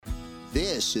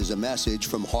This is a message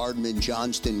from Hardman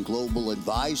Johnston Global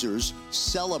Advisors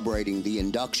celebrating the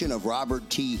induction of Robert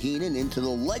T. Heenan into the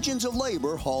Legends of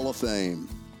Labor Hall of Fame.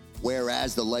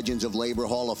 Whereas the Legends of Labor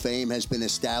Hall of Fame has been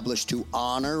established to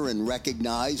honor and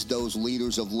recognize those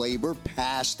leaders of labor,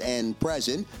 past and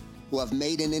present, who have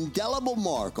made an indelible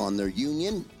mark on their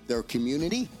union, their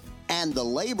community, and the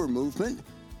labor movement,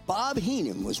 Bob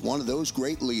Heenan was one of those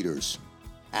great leaders.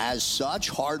 As such,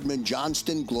 Hardman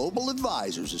Johnston Global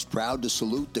Advisors is proud to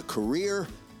salute the career,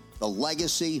 the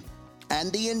legacy,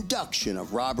 and the induction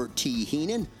of Robert T.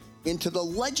 Heenan into the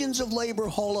Legends of Labor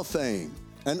Hall of Fame,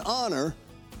 an honor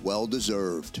well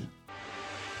deserved.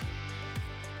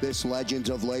 This Legends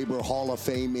of Labor Hall of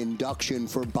Fame induction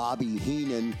for Bobby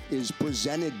Heenan is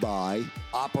presented by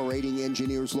Operating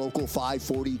Engineers Local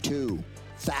 542,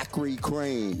 Thackeray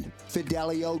Crane,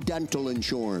 Fidelio Dental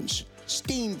Insurance,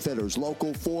 Steam Fitters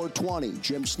Local 420,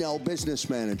 Jim Snell Business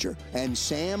Manager, and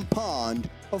Sam Pond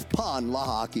of Pond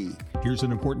Lahaki. Here's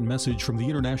an important message from the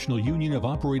International Union of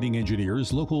Operating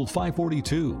Engineers Local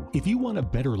 542. If you want a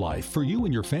better life for you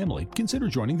and your family, consider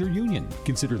joining their union.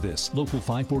 Consider this: Local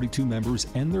 542 members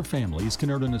and their families can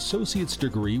earn an associate's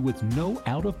degree with no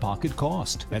out-of-pocket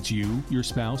cost. That's you, your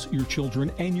spouse, your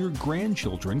children, and your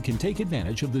grandchildren can take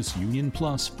advantage of this Union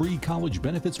Plus free college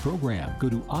benefits program. Go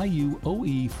to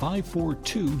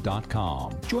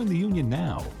IUOE542.com. Join the union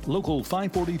now. Local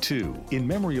 542, in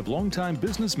memory of longtime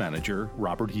business manager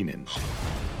Robert Heenan.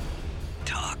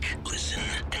 Talk, listen,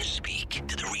 and speak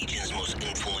to the region's most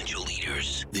influential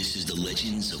leaders. This is the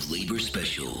Legends of Labor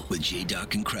Special with J.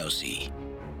 Doc and Krause.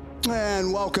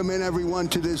 And welcome in, everyone,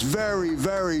 to this very,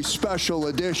 very special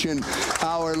edition,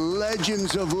 our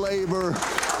Legends of Labor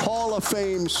Hall of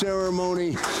Fame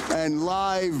ceremony and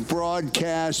live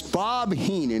broadcast. Bob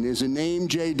Heenan is a name,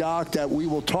 J-Doc, that we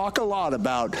will talk a lot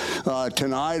about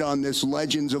tonight on this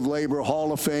Legends of Labor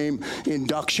Hall of Fame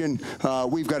induction.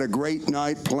 We've got a great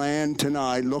night planned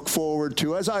tonight. Look forward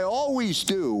to, as I always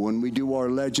do when we do our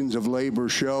Legends of Labor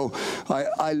show,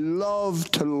 I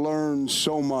love to learn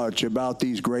so much about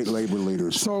these great labor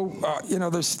leaders. So,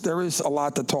 there is a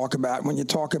lot to talk about. When you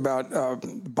talk about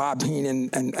Bob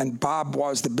Heenan, and Bob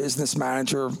was the business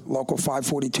manager of Local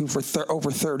 542 for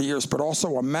over 30 years, but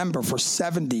also a member for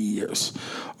 70 years,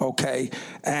 okay?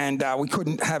 And we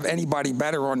couldn't have anybody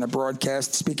better on the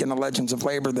broadcast, speaking of Legends of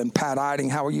Labor, than Pat Eiding.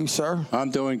 How are you, sir?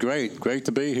 I'm doing great. Great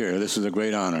to be here. This is a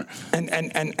great honor.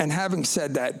 And having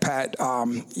said that, Pat,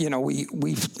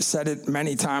 we've said it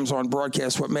many times on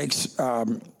broadcast, what makes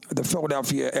the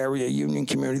Philadelphia area union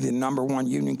community, the number one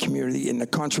union community in the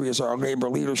country, is our labor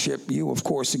leadership. You, of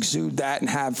course, exude that and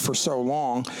have for so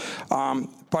long.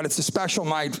 But it's a special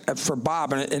night for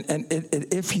Bob. And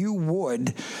if you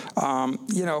would,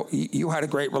 you had a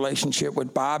great relationship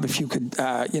with Bob. If you could,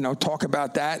 talk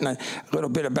about that and a little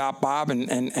bit about Bob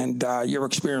and your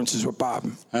experiences with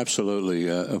Bob. Absolutely.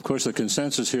 Of course, the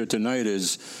consensus here tonight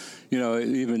is,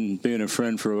 even being a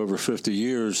friend for over 50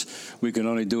 years, we can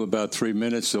only do about 3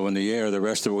 minutes on the air. The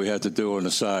rest of it we had to do on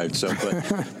the side. So,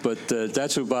 but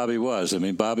that's who Bobby was. I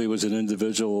mean, Bobby was an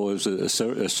individual, was a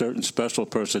certain special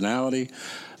personality.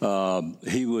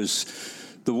 He was,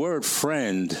 the word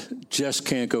friend just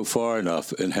can't go far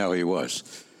enough in how he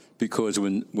was. Because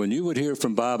when you would hear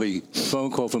from Bobby, a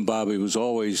phone call from Bobby was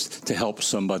always to help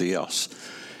somebody else.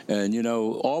 And,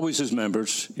 always his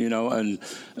members, and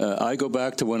I go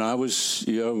back to when I was,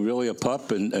 really a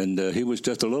pup, and he was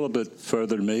just a little bit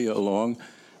further than me along,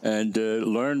 and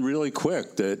learned really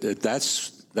quick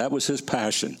that was his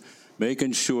passion,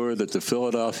 making sure that the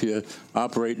Philadelphia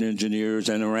operating engineers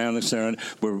and around the area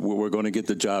were going to get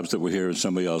the jobs that were here and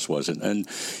somebody else wasn't. And,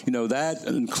 that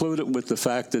included with the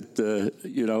fact that,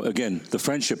 again, the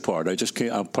friendship part.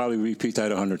 I'll probably repeat that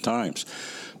 100 times.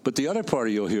 But the other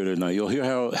part you'll hear tonight, you'll hear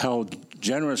how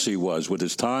generous he was with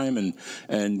his time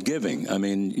and giving. I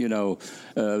mean,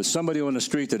 somebody on the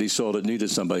street that he saw that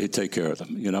needed somebody, he'd take care of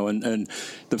them, And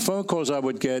the phone calls I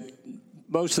would get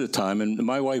most of the time, and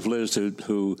my wife Liz,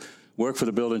 who worked for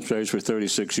the building trades for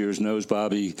 36 years, knows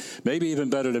Bobby maybe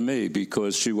even better than me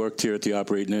because she worked here at the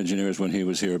operating engineers when he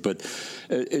was here. But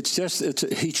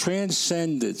he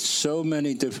transcended so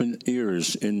many different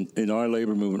eras in our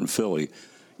labor movement in Philly.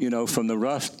 From the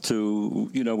rough to,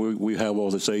 we have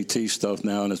all this AT stuff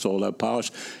now and it's all that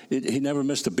polished. He never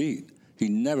missed a beat. He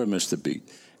never missed a beat.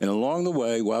 And along the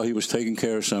way, while he was taking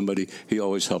care of somebody, he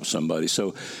always helped somebody.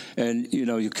 So, and,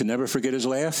 you can never forget his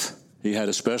laugh. He had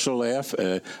a special laugh.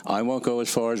 I won't go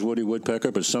as far as Woody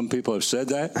Woodpecker, but some people have said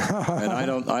that, and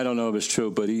I don't know if it's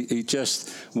true. But he just,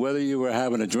 whether you were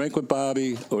having a drink with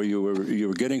Bobby or you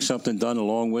were getting something done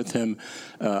along with him,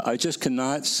 I just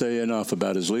cannot say enough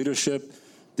about his leadership,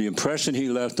 the impression he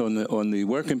left on the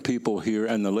working people here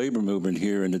and the labor movement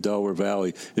here in the Delaware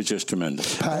Valley is just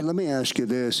tremendous. Pat, let me ask you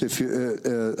this,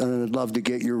 and I'd love to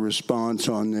get your response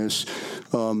on this.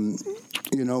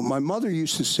 My mother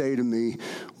used to say to me,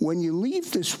 when you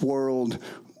leave this world,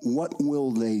 what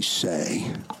will they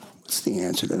say? What's the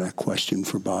answer to that question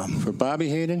for Bob? For Bobby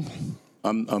Heenan,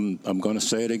 I'm going to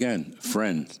say it again.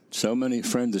 Friend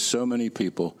to so many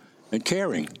people, and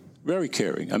caring. Very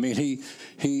caring. I mean,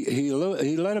 he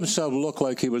let himself look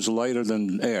like he was lighter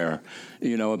than air,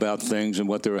 about things and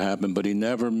what they were happening. But he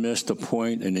never missed a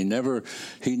point, and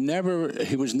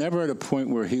he was never at a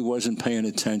point where he wasn't paying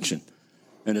attention,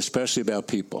 and especially about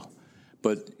people.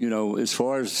 But as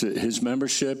far as his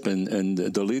membership and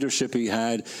the leadership he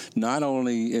had, not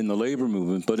only in the labor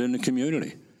movement but in the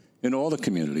community, in all the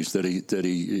communities that he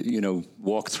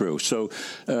walked through. So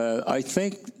I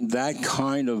think that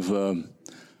kind of.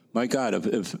 My God,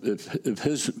 if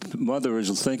his mother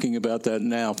is thinking about that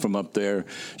now from up there,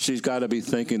 she's got to be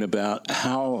thinking about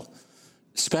how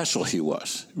special he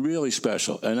was, really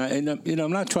special. And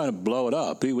I'm not trying to blow it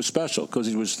up. He was special because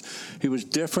he was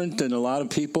different than a lot of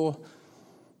people,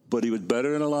 but he was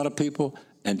better than a lot of people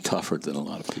and tougher than a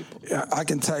lot of people. Yeah, I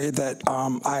can tell you that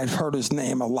I had heard his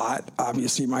name a lot.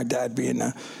 Obviously, my dad being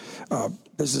a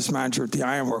business manager at the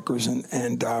Ironworkers,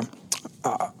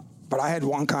 but I had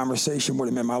one conversation with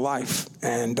him in my life,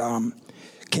 and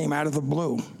came out of the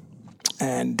blue,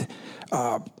 and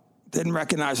didn't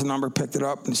recognize the number, picked it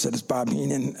up, and said, "It's Bob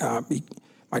Heenan."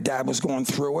 My dad was going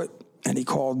through it, and he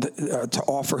called to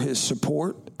offer his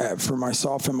support for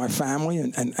myself and my family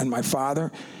and my father,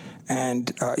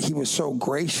 and he was so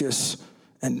gracious.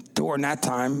 And during that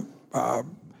time,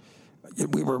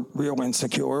 we were real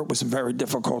insecure. It was a very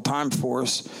difficult time for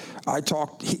us.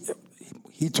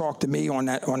 He talked to me on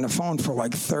the phone for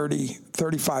like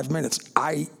 35 minutes.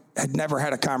 I had never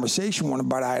had a conversation with him,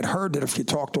 but I had heard that if you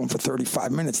talked to him for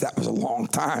 35 minutes, that was a long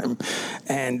time.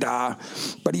 And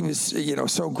but he was,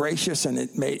 so gracious, and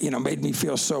it made me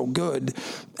feel so good.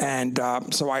 And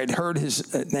so I had heard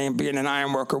his name. Being an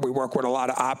iron worker, we work with a lot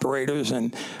of operators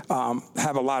and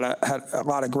had a lot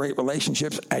of great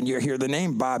relationships. And you hear the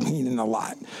name Bob Heenan a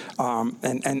lot,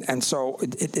 and so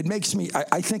it makes me.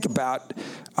 I think about.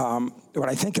 When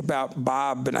I think about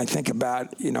Bob, and I think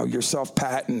about yourself,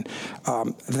 Pat, and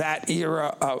that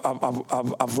era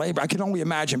of labor, I can only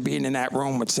imagine being in that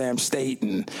room with Sam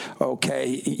Staten,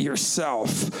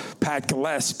 yourself, Pat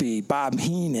Gillespie, Bob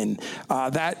Heenan,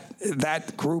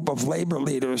 that group of labor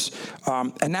leaders,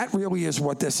 and that really is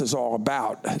what this is all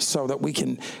about, so that we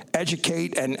can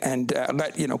educate and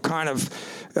let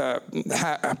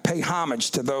pay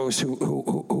homage to those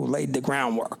who laid the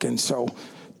groundwork, and so.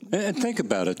 And think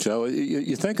about it, Joe.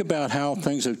 You think about how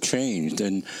things have changed,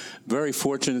 and very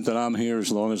fortunate that I'm here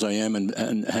as long as I am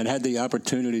and had the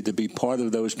opportunity to be part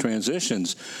of those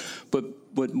transitions. But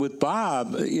with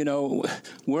Bob,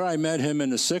 where I met him in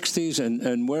the 60s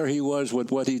and where he was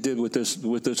with what he did with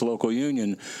this local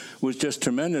union was just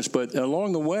tremendous. But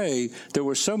along the way, there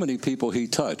were so many people he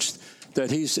touched. That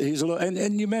he's a little,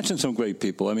 and you mentioned some great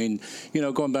people. I mean,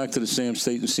 going back to the Sam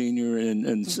Staten Sr.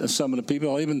 and some of the people,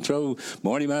 I'll even throw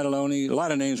Marty Mataloni, a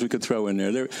lot of names we could throw in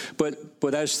there.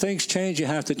 But as things change, you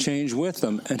have to change with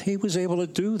them. And he was able to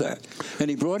do that. And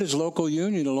he brought his local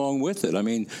union along with it. I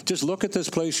mean, just look at this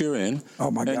place you're in.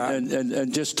 Oh, my God.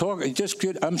 And just talk.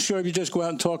 I'm sure if you just go out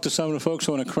and talk to some of the folks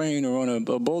on a crane or on a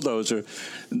bulldozer,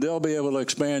 they'll be able to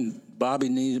expand Bobby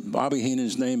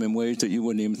Heenan's name in ways that you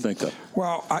wouldn't even think of.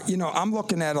 Well, I'm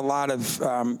looking at a lot of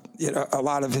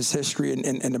his history,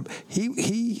 and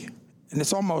he and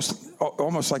it's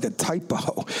almost like a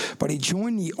typo, but he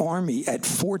joined the Army at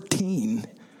 14.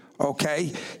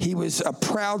 Okay, he was a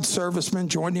proud serviceman.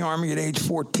 Joined the Army at age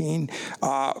 14.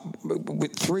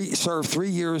 Served 3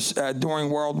 years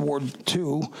during World War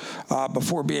II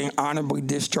before being honorably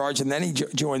discharged, and then he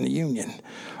joined the Union.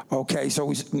 Okay, so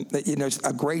he's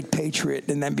a great patriot,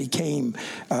 and then became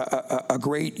a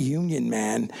great union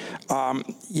man. And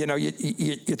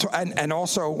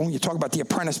also when you talk about the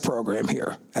apprentice program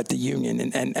here at the union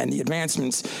and the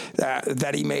advancements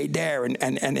that he made there, and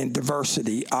in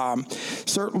diversity,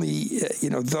 certainly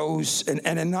those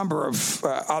and a number of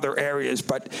other areas.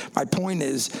 But my point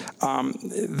is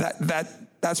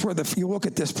that's where you look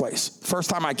at this place.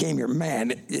 First time I came here, man,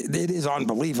 it is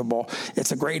unbelievable.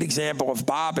 It's a great example of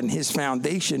Bob and his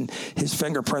foundation, his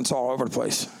fingerprints all over the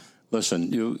place.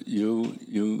 Listen,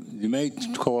 you may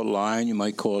call it lying, you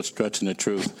might call it stretching the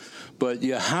truth, but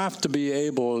you have to be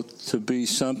able to be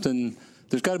something.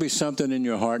 There's got to be something in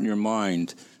your heart and your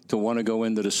mind to want to go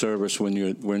into the service when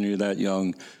you're that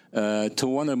young, to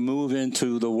want to move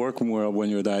into the working world when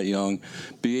you're that young,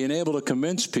 being able to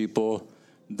convince people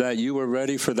that you were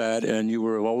ready for that and you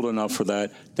were old enough for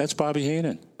that, that's Bobby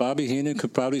Heenan. Bobby Heenan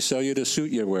could probably sell you the suit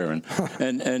you're wearing.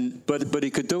 But he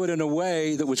could do it in a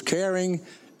way that was caring,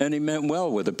 and he meant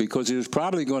well with it, because he was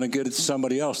probably going to get it to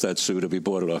somebody else, that suit, if he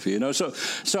bought it off you. You know, so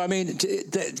I mean,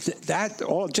 that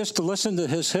all, just to listen to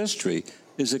his history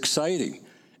is exciting.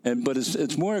 But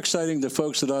it's more exciting to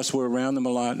folks that us were around him a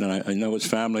lot, and I know his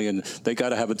family, and they got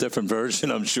to have a different version,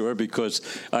 I'm sure, because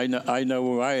I know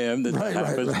where I am that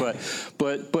happens. Right.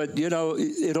 But you know,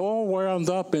 it all wound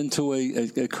up into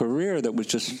a career that was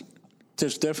just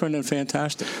different and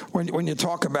fantastic. When you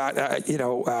talk about,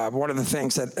 one of the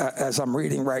things that, as I'm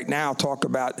reading right now, talk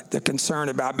about the concern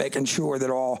about making sure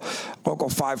that all Local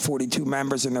 542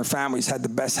 members and their families had the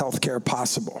best health care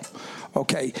possible.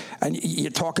 Okay, and you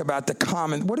talk about the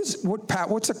common,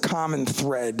 what's a common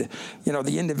thread,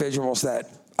 the individuals that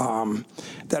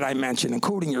I mentioned,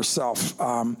 including yourself,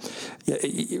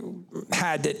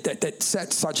 had that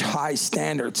set such high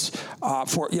standards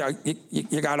for,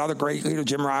 you got other great leaders,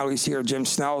 Jim Riley's here, Jim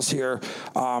Snell's here,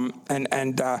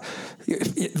 and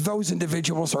those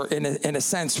individuals are in a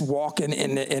sense walking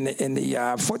in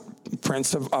the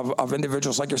footprints of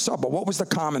individuals like yourself. But what was the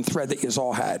common thread that you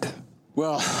all had?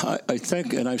 Well, I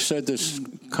think, and I've said this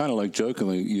kind of like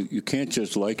jokingly, you can't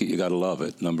just like it, you got to love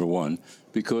it, number one,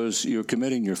 because you're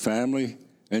committing your family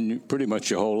and pretty much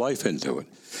your whole life into it.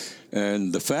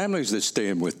 And the families that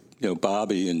stand with,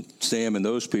 Bobby and Sam and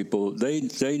those people, they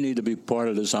need to be part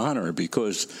of this honor,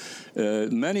 because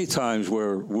many times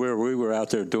where we were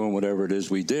out there doing whatever it is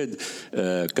we did,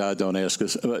 God don't ask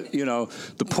us,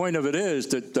 the point of it is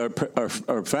that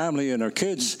our family and our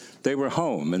kids, they were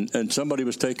home, and somebody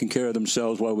was taking care of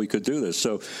themselves while we could do this.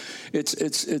 So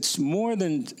it's more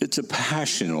than, it's a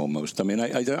passion almost. I mean,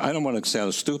 I don't want to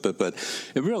sound stupid, but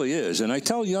it really is. And I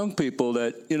tell young people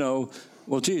that,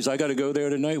 well, geez, I got to go there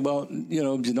tonight. Well, if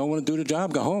you don't want to do the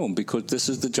job, go home, because this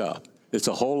is the job. It's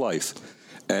a whole life.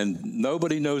 And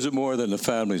nobody knows it more than the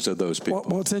families of those people.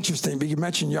 Well, it's interesting, but you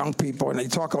mentioned young people, and they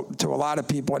talk to a lot of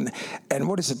people, and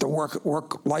what is it, the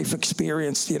work-life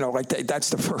experience, that's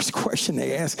the first question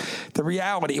they ask. The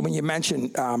reality, when you mention,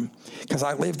 because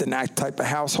I lived in that type of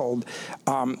household,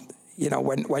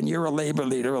 when you're a labor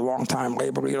leader, a long-time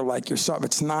labor leader like yourself,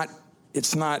 it's not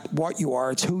what you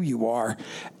are, it's who you are,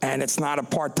 and it's not a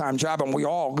part-time job, and we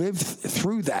all live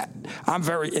through that. I'm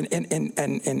very,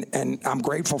 and I'm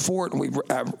grateful for it, and we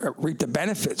reap the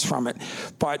benefits from it.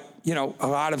 But, a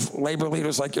lot of labor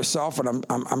leaders like yourself, and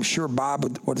I'm sure Bob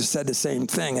would have said the same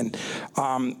thing, and,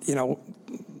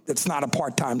 it's not a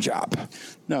part-time job.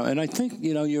 No, and I think,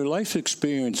 your life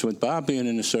experience with Bob being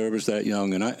in the service that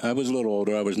young, and I was a little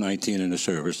older, I was 19 in the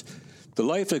service, the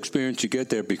life experience you get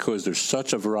there, because there's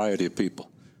such a variety of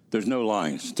people. There's no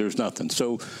lines. There's nothing.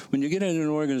 So when you get in an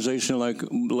organization like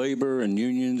labor and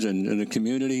unions and the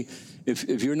community,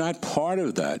 if you're not part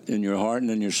of that in your heart and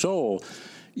in your soul,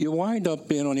 you wind up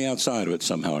being on the outside of it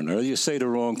somehow or another. You say the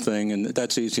wrong thing, and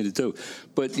that's easy to do.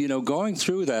 But, going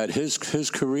through that, his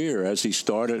career as he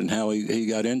started and how he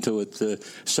got into it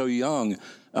so young,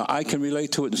 I can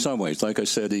relate to it in some ways. Like I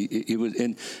said, he was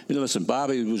in. Listen,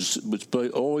 Bobby was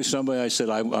always somebody I said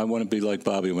I want to be like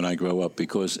Bobby when I grow up,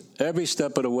 because every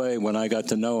step of the way when I got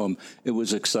to know him, it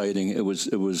was exciting. It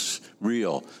was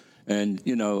real, and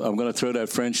I'm going to throw that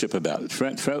friendship about it.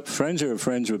 Friends who are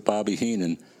friends with Bobby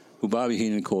Heenan, who Bobby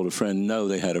Heenan called a friend, know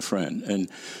they had a friend,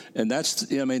 and that's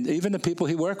even the people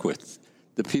he worked with.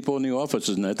 The people in the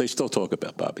offices and that, they still talk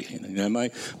about Bobby Heenan.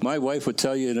 And my wife would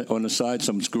tell you on the side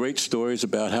some great stories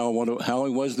about how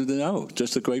he was to know,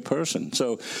 just a great person.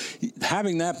 So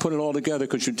having that, put it all together,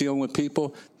 because you're dealing with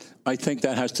people, I think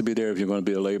that has to be there if you're going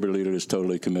to be a labor leader that's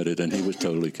totally committed, and he was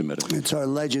totally committed. It's our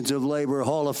Legends of Labor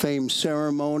Hall of Fame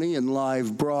ceremony and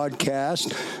live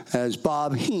broadcast as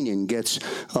Bob Heenan gets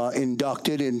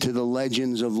inducted into the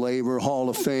Legends of Labor Hall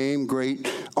of Fame.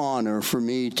 Great honor for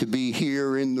me to be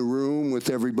here in the room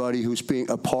with everybody who's being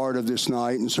a part of this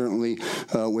night, and certainly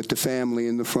with the family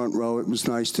in the front row. It was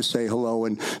nice to say hello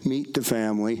and meet the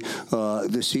family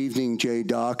this evening,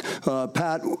 J-Doc.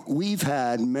 Pat, we've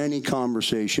had many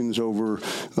conversations over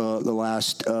the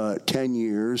last 10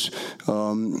 years.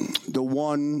 The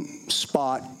one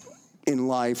spot in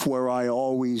life where I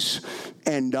always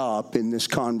end up in this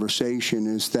conversation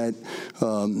is that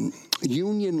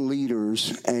union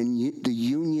leaders and the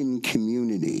union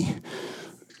community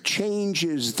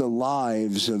changes the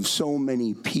lives of so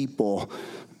many people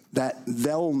that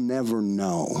they'll never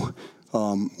know.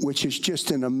 which is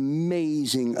just an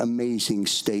amazing, amazing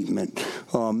statement.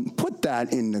 Put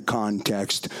that in the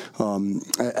context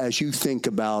as you think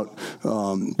about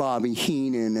Bobby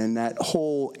Heenan and that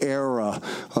whole era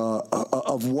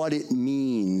of what it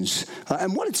means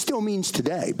and what it still means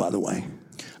today, by the way.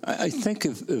 I think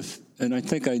and I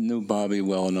think I knew Bobby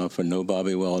well enough or know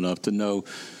Bobby well enough to know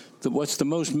that what's the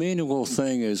most meaningful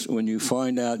thing is when you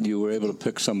find out you were able to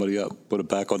pick somebody up, put it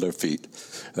back on their feet.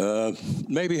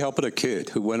 Maybe helping a kid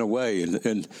who went away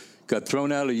and got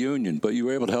thrown out of union, but you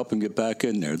were able to help him get back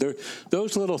in there.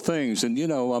 Those little things, and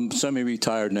I'm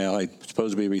semi-retired now. I'm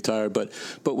supposed to be retired, but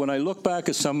when I look back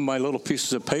at some of my little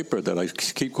pieces of paper that I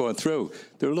keep going through,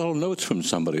 there are little notes from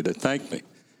somebody that thanked me.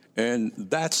 And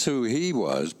that's who he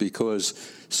was, because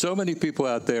so many people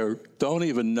out there don't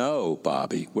even know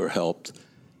Bobby were helped.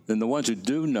 And the ones who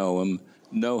do know him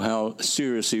know how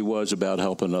serious he was about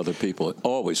helping other people.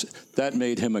 Always. That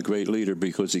made him a great leader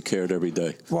because he cared every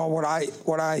day. Well, what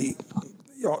I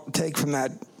take from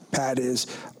that, Pat, is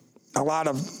a lot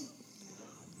of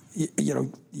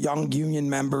young union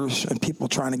members and people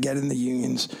trying to get in the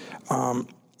unions.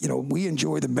 We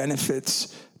enjoy the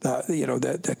benefits,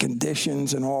 the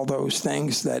conditions and all those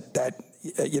things that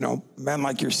men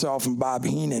like yourself and Bob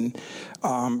Heenan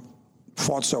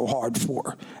fought so hard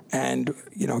for. And,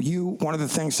 one of the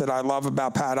things that I love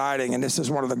about Pat Eiding, and this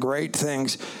is one of the great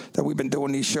things that we've been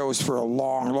doing these shows for a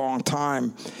long, long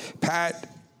time, Pat,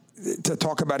 to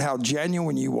talk about how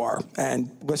genuine you are, and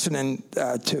listening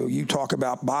to you talk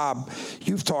about Bob,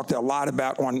 you've talked a lot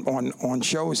about on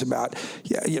shows about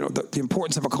the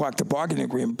importance of a collective bargaining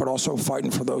agreement, but also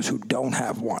fighting for those who don't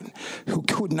have one, who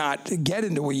could not get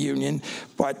into a union,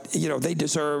 but they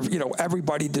deserve,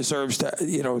 everybody deserves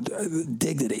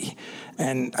dignity,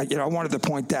 and I wanted to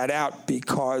point that out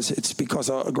because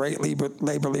of great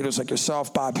labor leaders like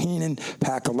yourself, Bob Heenan,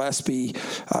 Pat Gillespie,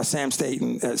 Sam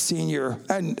Staten Sr.,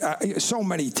 and so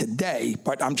many today,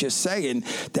 but I'm just saying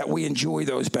that we enjoy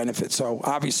those benefits. So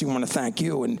obviously we want to thank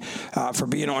you and for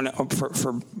being on,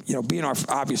 for being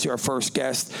our first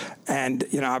guest, and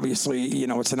obviously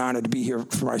it's an honor to be here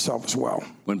for myself as well.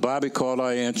 When Bobby called,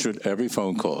 I answered every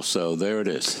phone call, so there it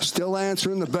is. Still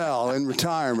answering the bell in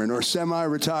retirement or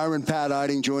semi-retirement. Pat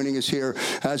Eiding joining us here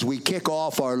as we kick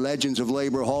off our Legends of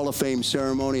Labor Hall of Fame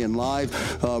ceremony and live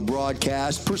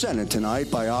broadcast presented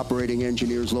tonight by Operating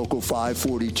Engineers Local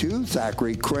 542,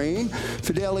 Thackeray Crane,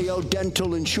 Fidelio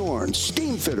Dental Insurance,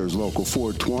 Steam Fitters Local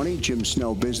 420, Jim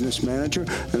Snell Business Manager,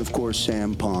 and of course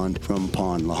Sam Pond from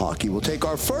Pond Lahaki. We'll take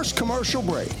our first commercial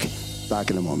break.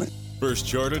 Back in a moment. First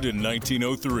chartered in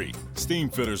 1903, Steam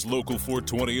Fitters Local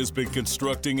 420 has been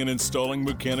constructing and installing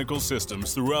mechanical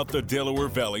systems throughout the Delaware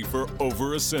Valley for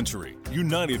over a century.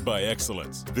 United by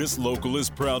excellence, this local is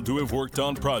proud to have worked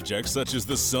on projects such as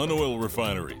the Sun Oil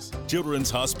Refineries, Children's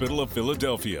Hospital of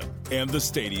Philadelphia, and the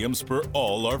stadiums for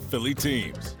all our Philly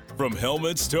teams. From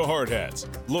helmets to hard hats,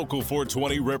 Local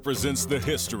 420 represents the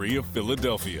history of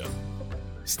Philadelphia.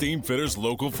 Steam Fitters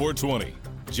Local 420,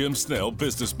 Jim Snell,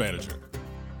 Business Manager.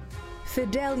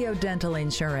 Fidelio Dental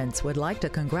Insurance would like to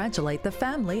congratulate the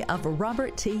family of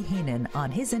Robert T. Heenan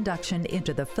on his induction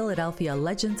into the Philadelphia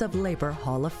Legends of Labor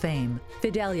Hall of Fame.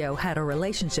 Fidelio had a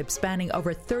relationship spanning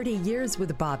over 30 years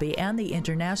with Bobby and the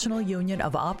International Union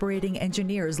of Operating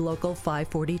Engineers Local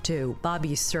 542.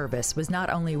 Bobby's service was not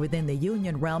only within the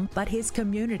union realm, but his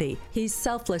community. He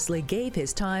selflessly gave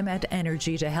his time and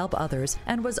energy to help others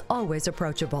and was always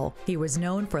approachable. He was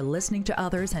known for listening to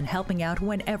others and helping out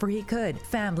whenever he could.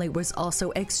 Family was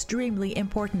also extremely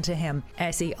important to him,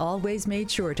 as he always made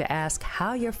sure to ask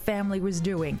how your family was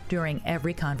doing during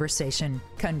every conversation.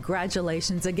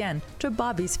 Congratulations again to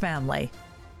Bobby's family.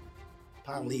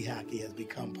 Pond Lahaki has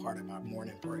become part of our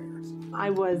morning prayers.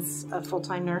 I was a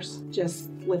full-time nurse,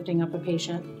 just lifting up a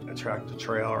patient. A tractor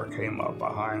trailer came up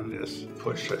behind us,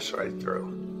 pushed us right through.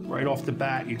 Right off the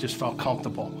bat, you just felt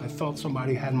comfortable. I felt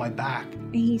somebody had my back.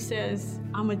 And he says,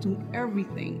 I'm going to do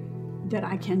everything that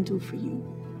I can do for you.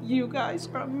 You guys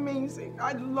are amazing.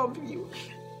 I love you.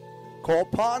 Call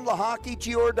Pond Lahaki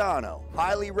Giordano,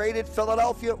 highly rated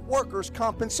Philadelphia workers'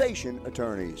 compensation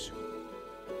attorneys.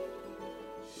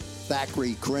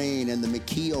 Thackeray Crane and the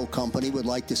McKeel Company would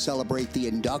like to celebrate the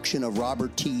induction of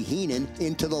Robert T. Heenan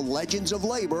into the Legends of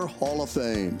Labor Hall of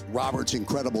Fame. Robert's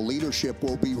incredible leadership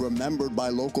will be remembered by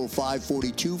Local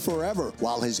 542 forever,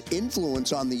 while his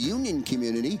influence on the union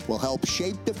community will help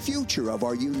shape the future of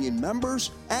our union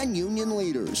members and union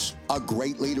leaders. A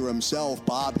great leader himself,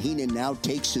 Bob Heenan now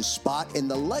takes his spot in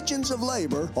the Legends of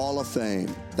Labor Hall of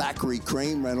Fame. Thackeray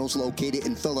Crane Rentals, located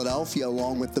in Philadelphia,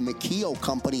 along with the McKeel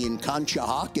Company in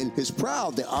Conshohocken, is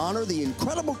proud to honor the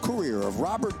incredible career of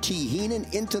Robert T. Heenan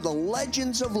into the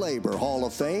Legends of Labor Hall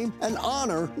of Fame, an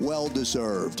honor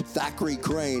well-deserved. Thackeray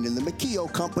Crane and the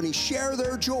McKeough Company share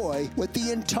their joy with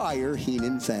the entire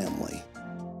Heenan family.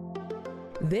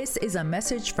 This is a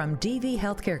message from DV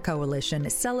Healthcare Coalition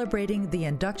celebrating the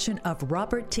induction of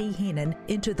Robert T. Heenan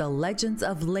into the Legends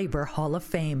of Labor Hall of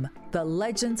Fame. The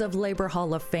Legends of Labor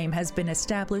Hall of Fame has been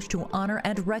established to honor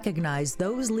and recognize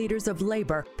those leaders of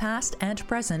labor, past and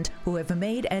present, who have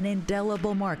made an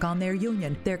indelible mark on their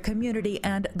union, their community,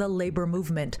 and the labor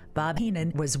movement. Bob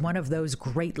Heenan was one of those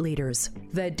great leaders.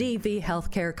 The DV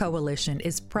Healthcare Coalition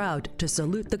is proud to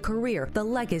salute the career, the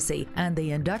legacy, and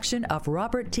the induction of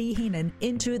Robert T. Heenan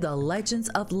into the Legends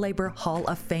of Labor Hall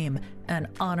of Fame, an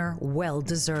honor well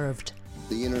deserved.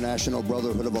 The International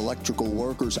Brotherhood of Electrical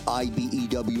Workers,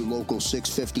 IBEW Local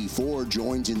 654,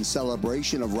 joins in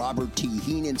celebration of Robert T.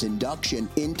 Heenan's induction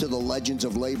into the Legends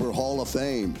of Labor Hall of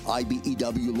Fame.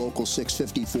 IBEW Local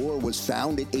 654 was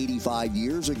founded 85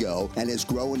 years ago and has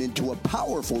grown into a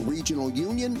powerful regional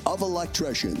union of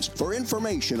electricians. For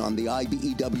information on the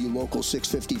IBEW Local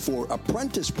 654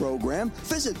 Apprentice Program,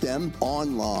 visit them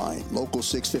online. Local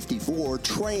 654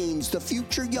 trains the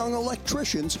future young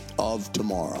electricians of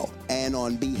tomorrow. And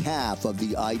on behalf of the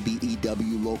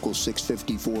IBEW Local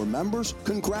 654 members,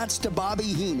 congrats to Bobby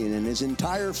Heenan and his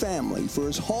entire family for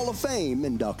his Hall of Fame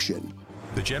induction.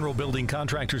 The General Building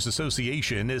Contractors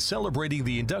Association is celebrating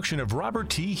the induction of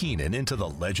Robert T. Heenan into the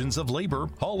Legends of Labor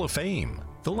Hall of Fame.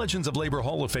 The Legends of Labor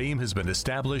Hall of Fame has been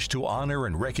established to honor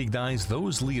and recognize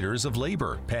those leaders of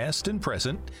labor, past and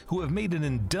present, who have made an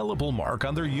indelible mark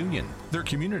on their union, their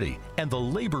community, and the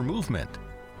labor movement.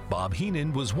 Bob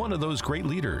Heenan was one of those great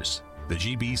leaders. The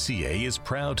GBCA is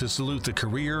proud to salute the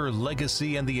career,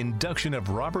 legacy, and the induction of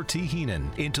Robert T.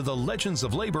 Heenan into the Legends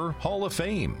of Labor Hall of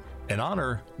Fame, an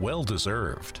honor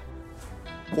well-deserved.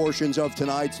 Portions of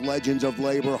tonight's Legends of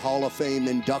Labor Hall of Fame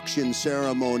induction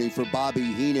ceremony for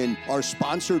Bobby Heenan are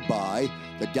sponsored by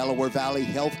the Delaware Valley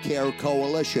Healthcare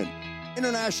Coalition,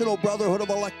 International Brotherhood of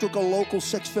Electrical Local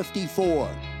 654,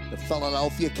 the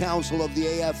Philadelphia Council of the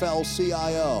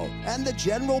AFL-CIO, and the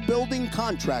General Building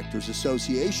Contractors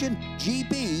Association,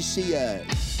 GBCA.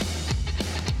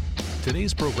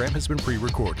 Today's program has been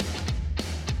pre-recorded.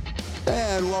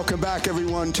 And welcome back,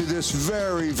 everyone, to this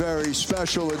very, very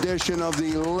special edition of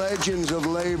the Legends of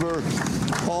Labor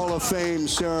Hall of Fame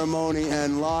ceremony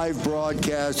and live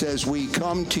broadcast as we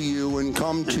come to you and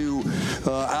come to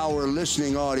our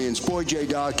listening audience. Boy,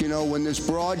 J-Doc, you know, when this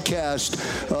broadcast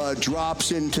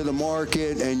drops into the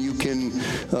market and you can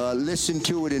listen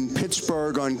to it in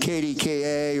Pittsburgh on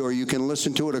KDKA, or you can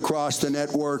listen to it across the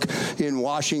network in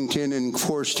Washington and, of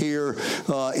course, here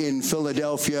in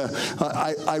Philadelphia,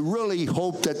 I really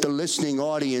hope that the listening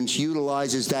audience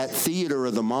utilizes that theater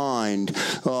of the mind.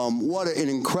 What an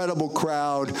incredible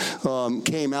crowd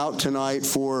came out tonight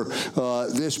for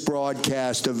this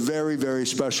broadcast, a very, very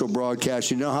special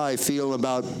broadcast. You know how I feel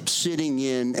about sitting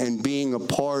in and being a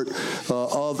part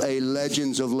of a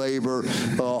Legends of Labor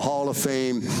Hall of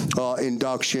Fame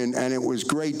induction, and it was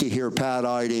great to hear Pat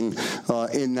Eiding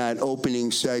in that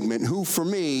opening segment, who for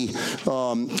me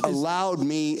allowed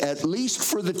me, at least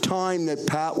for the time that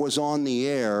Pat was on the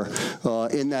air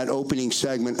in that opening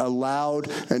segment, allowed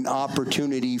an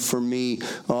opportunity for me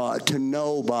to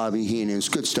know Bobby Heenan. It's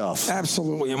good stuff.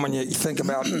 Absolutely. And when you think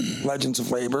about Legends of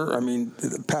Labor, I mean,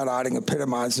 Pat Eiding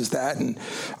epitomizes that and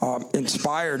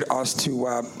inspired us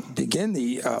to begin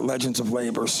the Legends of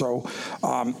Labor. So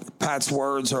Pat's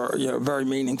words are very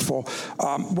meaningful.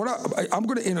 I'm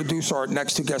going to introduce our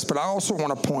next two guests, but I also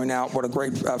want to point out what a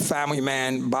great family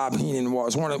man Bob Heenan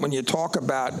was. When you talk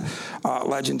about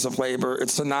Legends of Labor,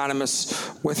 it's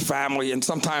synonymous with family, and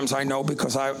sometimes I know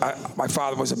because my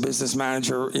father was a business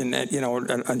manager in a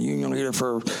union leader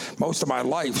for most of my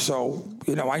life, so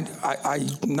I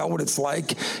know what it's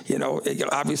like.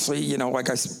 Obviously, like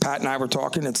Pat and I were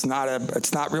talking, it's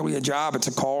not really a job, it's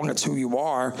a calling, it's who you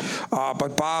are.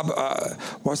 But Bob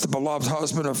was the beloved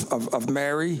husband of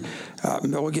Mary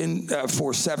Milligan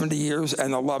for 70 years,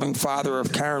 and the loving father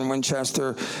of Karen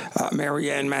Winchester,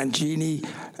 Mary Ann Mangini,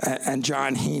 and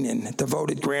John Heenan,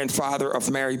 devoted grandfather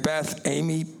of Mary Beth,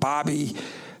 Amy, Bobby,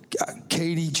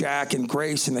 Katie, Jack, and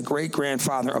Grace, and the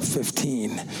great-grandfather of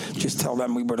 15. Just tell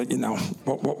them we would,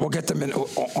 we'll get them in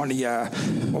on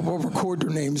the, we'll record their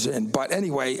names in. But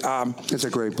anyway, it's a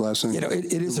great blessing. It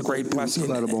is a great blessing.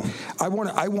 Incredible. I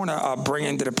want to bring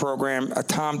into the program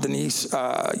Tom Denise,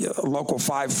 Local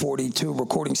 542,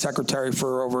 recording secretary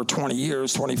for over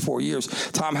 24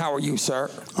 years. Tom, how are you, sir?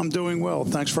 I'm doing well.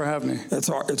 Thanks for having me.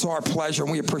 It's our pleasure,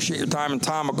 and we appreciate your time. And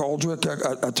Tom McGoldrick,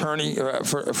 attorney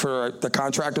for the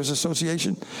Contractors Contractors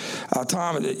Association.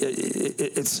 Tom,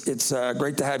 it's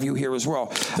great to have you here as well.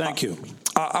 Thank you.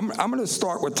 I'm going to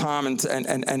start with Tom,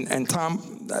 and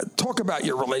Tom, talk about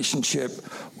your relationship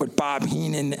with Bob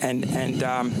Heenan and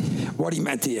what he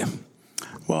meant to you.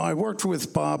 Well, I worked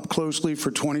with Bob closely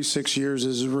for 26 years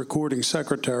as a recording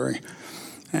secretary,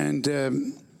 and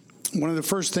one of the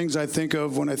first things I think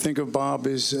of when I think of Bob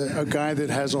is a guy that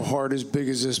has a heart as big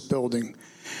as this building.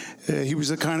 He was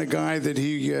the kind of guy that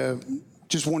he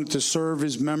just wanted to serve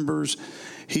his members.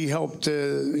 He helped,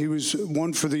 he was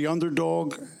one for the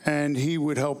underdog, and he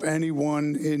would help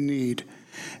anyone in need.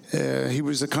 He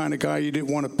was the kind of guy you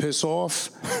didn't want to piss off,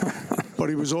 but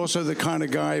he was also the kind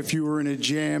of guy, if you were in a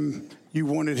jam, you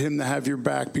wanted him to have your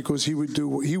back, because he would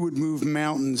move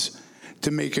mountains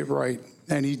to make it right.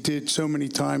 And he did so many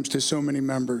times to so many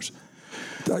members.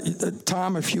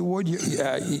 Tom, if you would,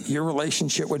 your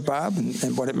relationship with Bob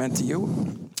and what it meant to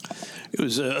you? It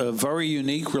was a very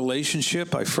unique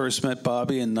relationship. I first met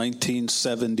Bobby in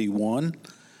 1971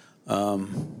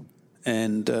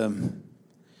 and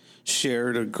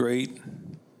shared a great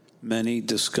many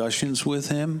discussions with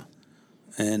him.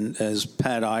 And as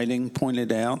Pat Eiding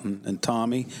pointed out, and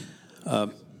Tommy,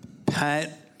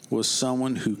 Pat was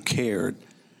someone who cared,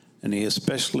 and he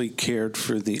especially cared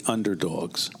for the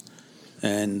underdogs.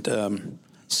 And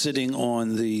sitting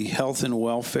on the health and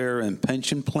welfare and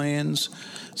pension plans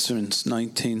since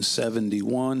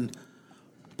 1971,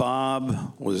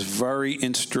 Bob was very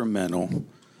instrumental,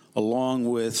 along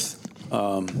with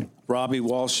Robbie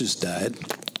Walsh's dad,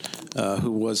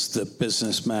 who was the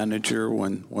business manager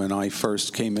when I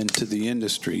first came into the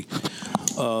industry,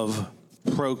 of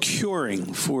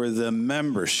procuring for the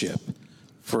membership,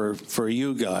 for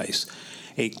you guys,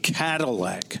 a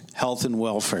Cadillac health and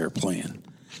welfare plan,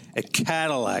 a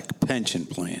Cadillac pension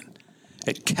plan,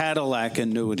 a Cadillac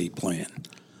annuity plan.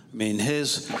 I mean,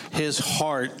 his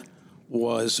heart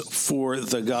was for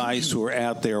the guys who were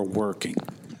out there working.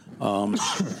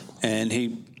 And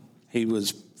he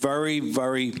was very,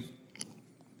 very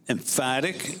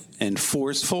emphatic and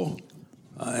forceful,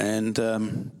 and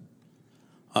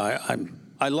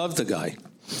I loved the guy.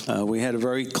 We had a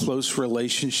very close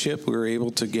relationship. We were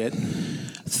able to get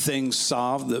things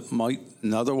solved that might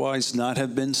otherwise not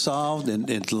have been solved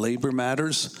in labor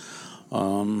matters.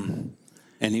 And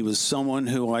he was someone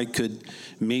who I could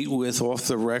meet with off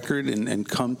the record and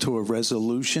come to a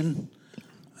resolution.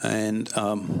 And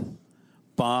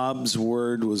Bob's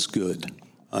word was good.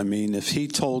 I mean, if he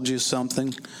told you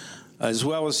something, as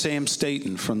well as Sam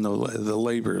Staten from the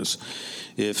laborers,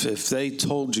 if they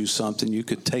told you something, you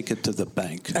could take it to the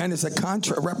bank. And as a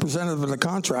representative of the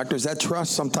contractors, that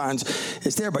trust sometimes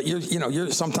is there, but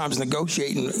you're sometimes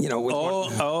negotiating, with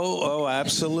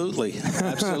absolutely,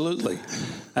 absolutely.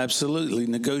 Absolutely.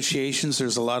 Negotiations,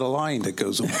 there's a lot of lying that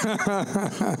goes on.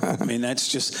 I mean, that's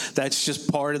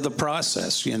just part of the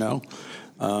process, As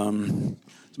a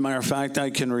matter of fact,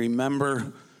 I can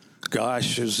remember,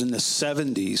 it was in the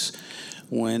 70s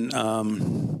when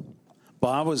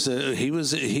Bob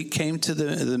he came to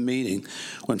the meeting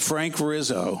when Frank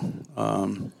Rizzo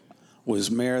was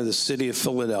mayor of the city of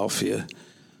Philadelphia,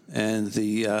 and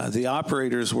the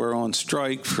operators were on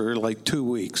strike for like 2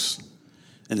 weeks,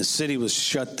 and the city was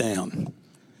shut down.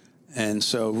 And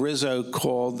so Rizzo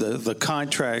called the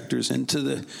contractors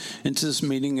into this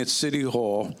meeting at City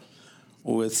Hall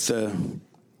with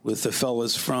the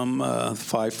fellas from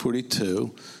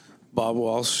 542, Bob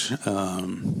Walsh,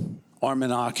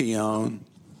 Armin Acchione,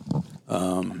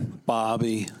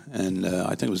 Bobby, and I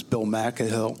think it was Bill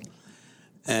McAhill.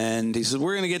 And he said,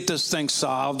 we're going to get this thing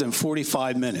solved in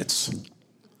 45 minutes.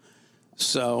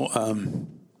 So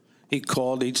he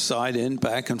called each side in,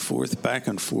 back and forth,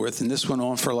 and this went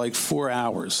on for like 4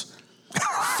 hours.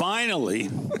 Finally,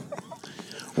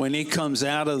 when he comes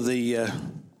out of the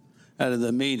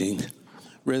meeting,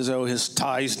 Rizzo, his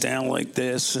tie's down like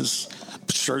this, his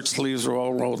shirt sleeves are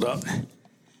all rolled up.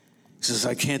 He says,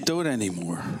 I can't do it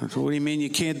anymore. I said, what do you mean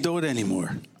you can't do it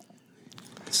anymore?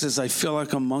 He says, I feel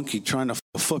like a monkey trying to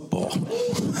football.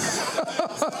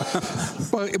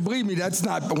 Well, believe me, that's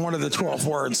not one of the 12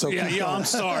 words. So yeah, I'm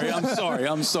sorry.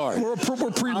 We're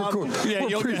pre-recording.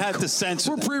 You'll have to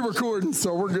censor. We're pre-recording,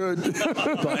 so we're good.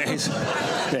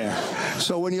 There.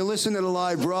 So when you listen to the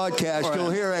live broadcast, right,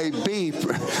 you'll hear a beep.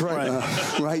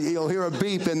 Right. You'll hear a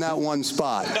beep in that one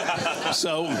spot.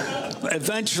 So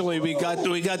eventually we got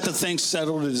the thing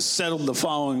settled. It settled the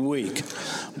following week,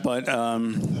 but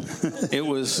it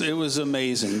was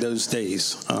amazing those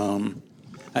days.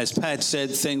 As Pat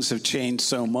said, things have changed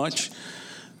so much.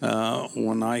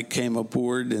 When I came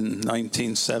aboard in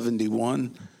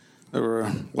 1971, there were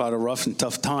a lot of rough and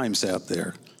tough times out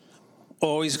there.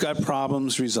 Always got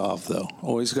problems resolved, though.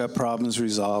 Always got problems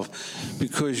resolved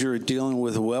because you're dealing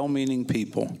with well-meaning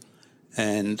people.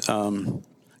 And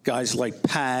guys like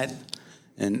Pat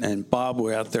and Bob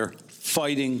were out there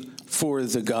fighting for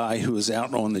the guy who was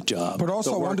out on the job. But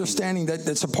also understanding that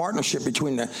it's a partnership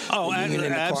between the union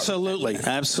and the absolutely,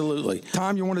 absolutely.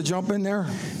 Tom, you want to jump in there?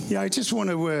 Yeah, I just want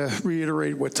to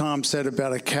reiterate what Tom said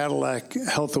about a Cadillac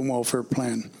health and welfare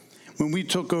plan. When we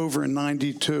took over in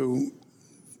 '92,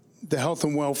 the health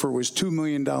and welfare was $2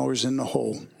 million in the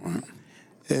hole.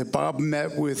 Bob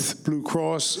met with Blue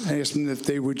Cross, asked them if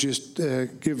they would just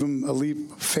give him a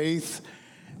leap of faith.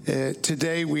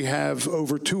 Today we have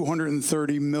over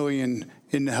 $230 million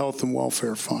in the health and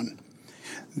welfare fund.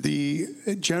 The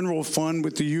general fund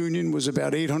with the union was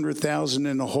about $800,000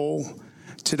 in the hole.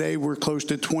 Today we're close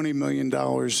to $20 million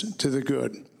to the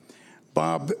good.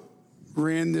 Bob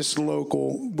ran this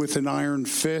local with an iron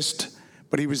fist,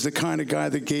 but he was the kind of guy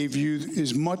that gave you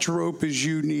as much rope as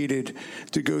you needed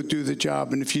to go do the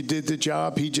job. And if you did the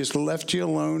job, he just left you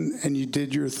alone and you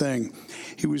did your thing.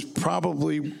 He was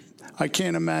probably, I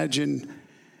can't imagine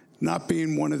not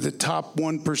being one of the top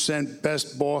 1%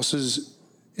 best bosses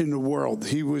in the world.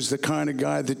 He was the kind of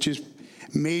guy that just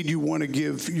made you want to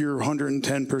give your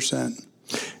 110%.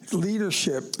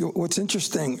 Leadership, what's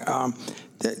interesting,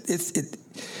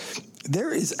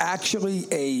 there is actually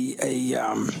a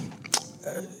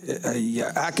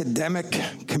academic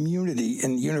community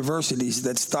in universities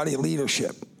that study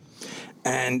leadership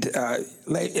and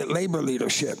labor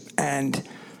leadership. And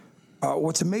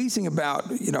what's amazing about,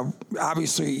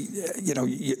 obviously, you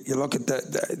look at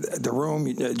the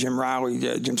room, Jim Riley,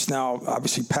 Jim Snell,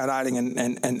 obviously Pat Eiding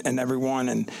and everyone,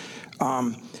 and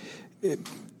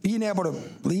being able to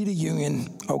lead a union,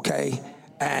 okay,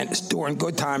 and during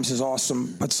good times is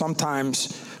awesome, but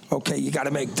sometimes, okay, you got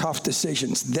to make tough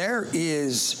decisions. There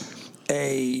is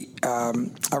a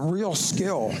real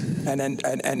skill, and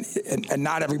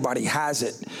not everybody has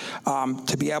it,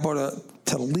 to be able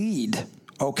to lead,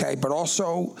 okay, but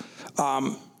also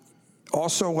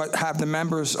have the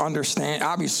members understand.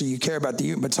 Obviously, you care about the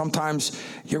union, but sometimes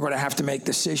you're going to have to make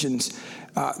decisions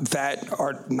that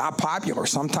are not popular.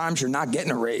 Sometimes you're not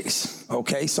getting a raise,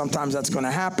 okay? Sometimes that's going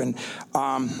to happen.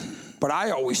 But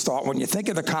I always thought, when you think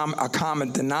of a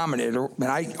common denominator, and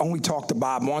I only talked to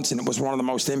Bob once, and it was one of the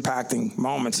most impacting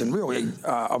moments, and really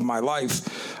of my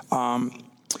life.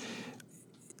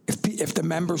 If the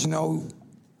members know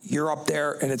you're up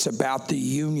there and it's about the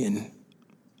union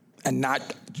and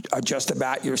not just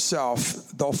about yourself,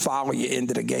 they'll follow you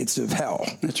into the gates of hell.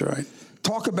 That's right.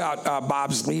 Talk about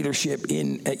Bob's leadership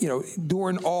in,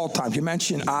 during all times. You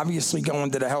mentioned obviously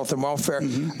going to the health and welfare.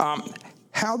 Mm-hmm.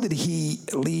 How did he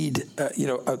lead,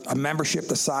 a membership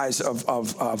the size of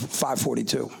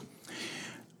 542?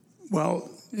 Well,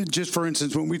 just for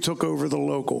instance, when we took over the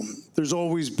local, there's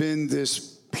always been this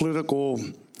political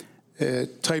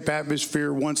type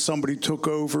atmosphere. Once somebody took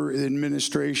over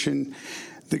administration,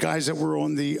 the guys that were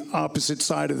on the opposite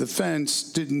side of the fence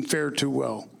didn't fare too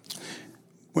well.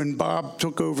 When Bob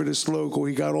took over this local,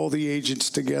 he got all the agents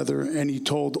together and he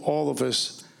told all of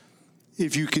us,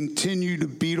 if you continue to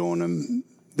beat on them,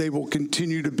 they will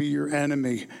continue to be your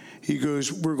enemy. He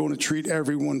goes, we're going to treat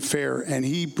everyone fair. And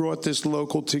he brought this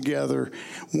local together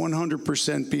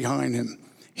 100% behind him.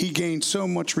 He gained so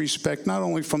much respect, not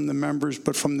only from the members,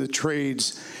 but from the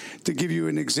trades. To give you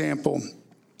an example,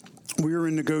 we were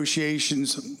in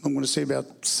negotiations, I'm going to say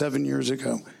about 7 years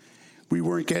ago. We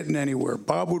weren't getting anywhere.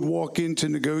 Bob would walk into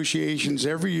negotiations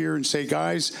every year and say,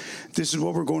 guys, this is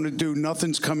what we're going to do.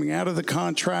 Nothing's coming out of the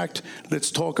contract. Let's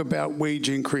talk about wage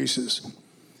increases.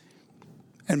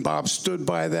 And Bob stood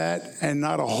by that, and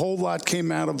not a whole lot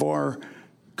came out of our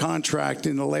contract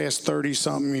in the last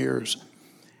 30-something years.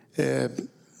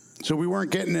 So we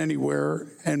weren't getting anywhere,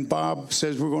 and Bob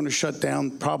says we're going to shut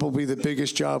down probably the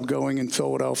biggest job going in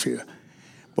Philadelphia.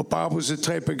 But Bob was the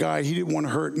type of guy, he didn't want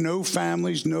to hurt no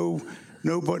families, none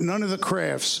of the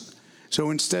crafts. So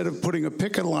instead of putting a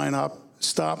picket line up,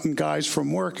 stopping guys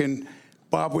from working,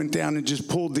 Bob went down and just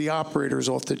pulled the operators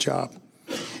off the job.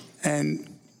 And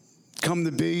come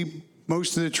to be,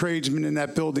 most of the tradesmen in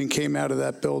that building came out of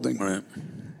that building. Right.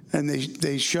 And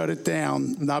they shut it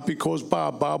down, not because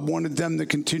Bob wanted them to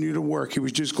continue to work. He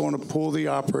was just going to pull the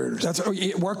operators. That's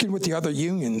working with the other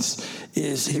unions.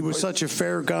 He was such a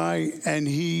fair guy, and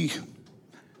he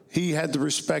had the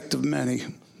respect of many.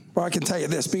 Well, I can tell you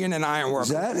this: being an iron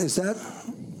worker,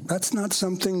 that's not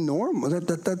something normal.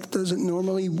 That doesn't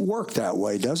normally work that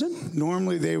way, does it?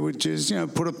 Normally, they would just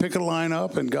put a picket line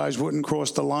up, and guys wouldn't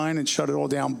cross the line and shut it all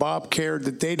down. Bob cared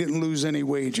that they didn't lose any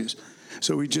wages.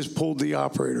 So he just pulled the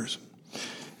operators.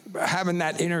 having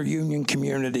that inner union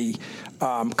community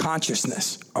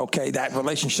consciousness, okay, that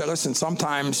relationship. Listen,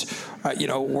 sometimes,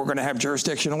 we're going to have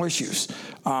jurisdictional issues,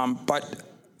 but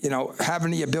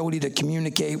having the ability to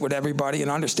communicate with everybody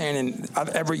and understanding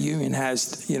every union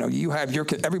has,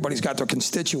 everybody's got their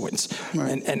constituents,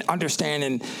 right. and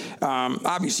understanding,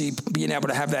 obviously being able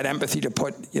to have that empathy to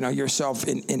put, yourself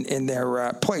in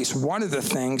their place. One of the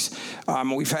things,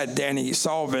 we've had Danny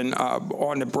Sullivan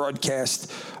on the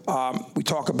broadcast. We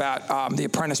talk about the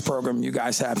apprentice program you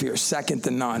guys have here, second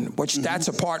to none, which that's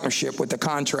a partnership with the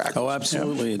contractor. Oh,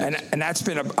 absolutely. Yeah. And that's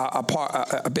been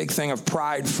a big thing of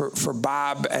pride for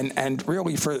Bob and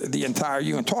really for the entire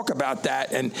union. Talk about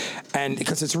that, and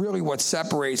because it's really what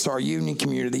separates our union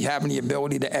community, having the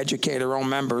ability to educate our own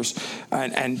members,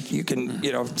 and you can,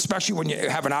 especially when you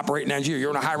have an operating engineer,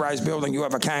 you're in a high-rise building, you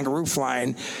have a kangaroo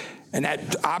flying, and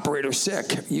that operator's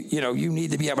sick, you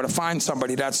need to be able to find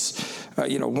somebody that's,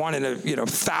 one in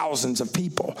thousands of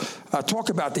people. Talk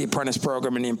about the apprentice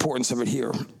program and the importance of it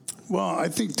here. Well, I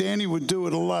think Danny would do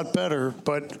it a lot better,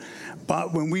 but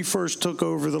when we first took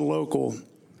over the local,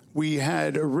 we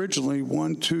had originally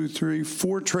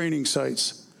 4 training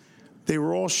sites. They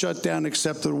were all shut down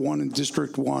except the one in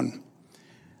District 1.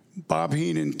 Bob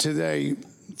Heenan today,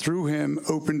 through him,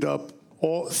 opened up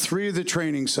all 3 of the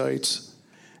training sites.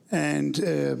 And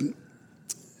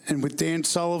with Dan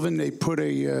Sullivan, they put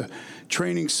a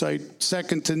training site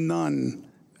second to none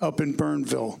up in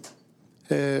Burnville.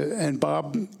 And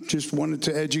Bob just wanted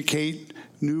to educate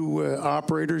new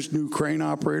operators, new crane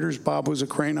operators. Bob was a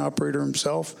crane operator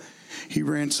himself. He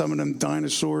ran some of them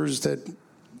dinosaurs that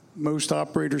most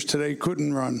operators today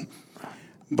couldn't run.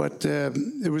 But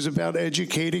it was about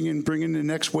educating and bringing the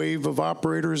next wave of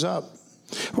operators up.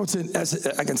 Well, as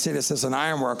I can say this as an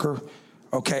iron worker.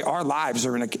 Okay, our lives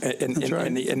are in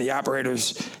the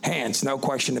operator's hands, no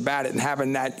question about it. And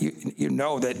having that,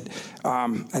 that,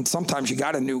 and sometimes you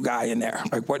got a new guy in there.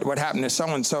 Like what happened to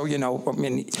so-and-so,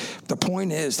 the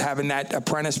point is having that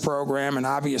apprentice program and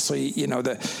obviously,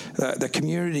 the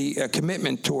community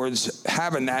commitment towards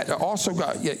having that. Also,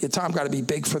 Tom, got to be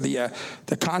big for the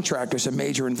contractors, a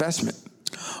major investment.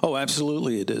 Oh,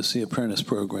 absolutely it is, the apprentice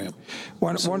program.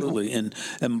 Absolutely. And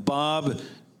Bob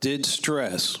did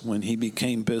stress when he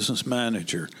became business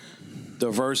manager,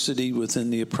 diversity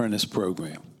within the apprentice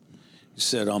program. He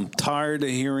said, I'm tired of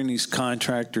hearing these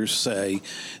contractors say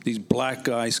these black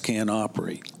guys can't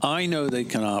operate. I know they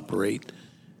can operate.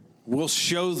 We'll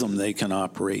show them they can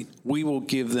operate. We will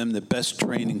give them the best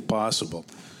training possible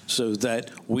so that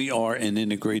we are an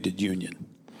integrated union.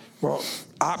 Well,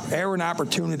 air and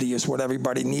opportunity is what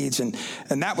everybody needs. And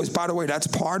that was, by the way, that's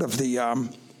part of the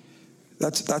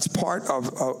That's part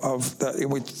of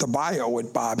the bio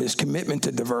with Bob, his commitment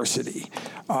to diversity,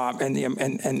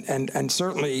 and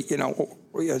certainly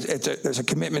there's a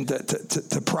commitment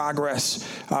to progress.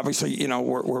 Obviously,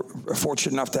 we're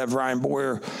fortunate enough to have Ryan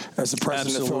Boyer as the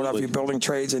president of Philadelphia Building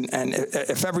Trades, and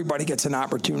if everybody gets an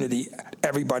opportunity,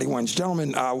 everybody wins.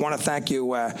 Gentlemen, I want to thank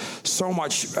you so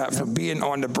much for being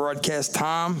on the broadcast.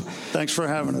 Tom, thanks for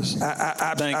having us.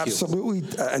 Thank absolutely. You.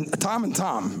 And Tom,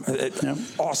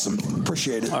 awesome.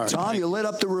 Appreciate it. Right. Tom, you lit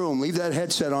up the room. Leave that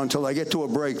headset on until I get to a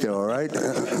break, though, all right?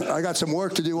 I got some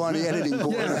work to do on the editing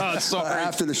board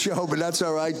after the show, but that's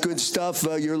all right. Good stuff.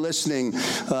 You're listening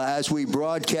as we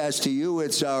broadcast to you.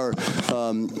 It's our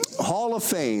Hall of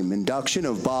Fame induction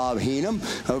of Bob Heenan.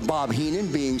 Bob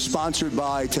Heenan being sponsored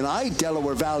by tonight,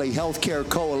 Delaware Valley Healthcare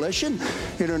Coalition,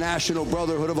 International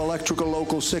Brotherhood of Electrical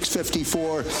Local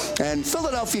 654, and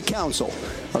Philadelphia Council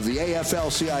of the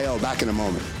AFL-CIO. Back in a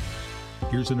moment.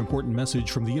 Here's an important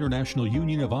message from the International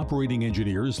Union of Operating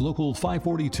Engineers, Local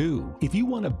 542. If you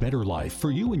want a better life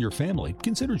for you and your family,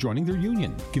 consider joining their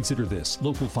union. Consider this.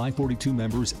 Local 542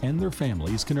 members and their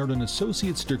families can earn an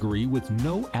associate's degree with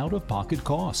no out-of-pocket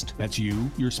cost. That's you,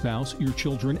 your spouse, your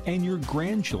children, and your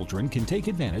grandchildren can take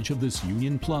advantage of this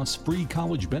Union Plus free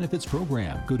college benefits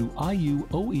program. Go to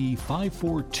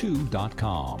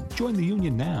IUOE542.com. Join the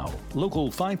union now.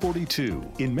 Local 542,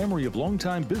 in memory of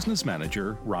longtime business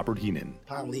manager Robert Heenan.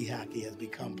 Lee Hackey has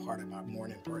become part of my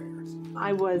morning prayers.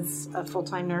 I was a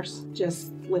full-time nurse,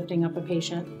 just lifting up a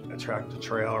patient. A tractor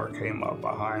trailer came up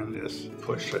behind us,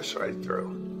 pushed us right through.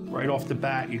 Right off the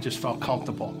bat, you just felt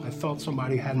comfortable. I felt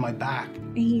somebody had my back.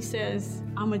 And he says,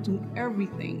 I'm going to do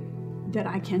everything that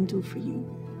I can do for you.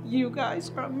 You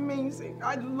guys are amazing.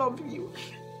 I love you.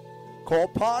 Call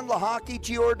Pond Lahaki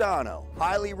Giordano,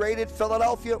 highly rated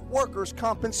Philadelphia workers'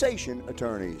 compensation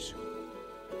attorneys.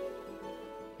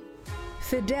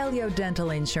 Fidelio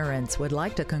Dental Insurance would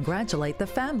like to congratulate the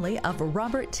family of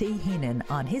Robert T. Heenan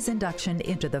on his induction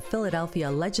into the Philadelphia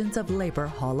Legends of Labor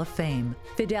Hall of Fame.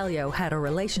 Fidelio had a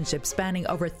relationship spanning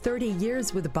over 30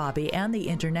 years with Bobby and the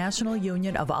International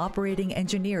Union of Operating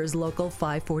Engineers Local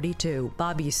 542.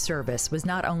 Bobby's service was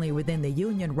not only within the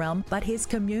union realm, but his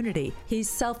community. He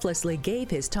selflessly gave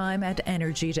his time and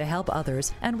energy to help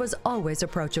others and was always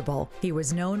approachable. He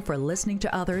was known for listening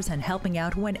to others and helping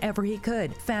out whenever he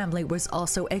could. Family was also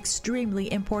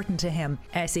extremely important to him,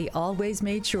 as he always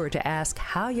made sure to ask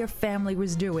how your family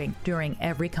was doing during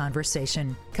every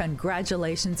conversation.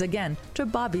 Congratulations again to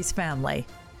Bobby's family.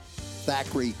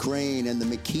 Thackeray Crane and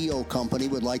the McKeough Company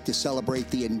would like to celebrate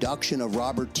the induction of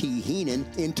Robert T. Heenan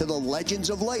into the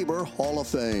Legends of Labor Hall of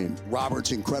Fame.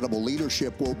 Robert's incredible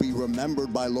leadership will be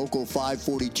remembered by Local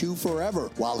 542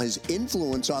 forever, while his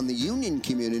influence on the union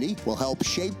community will help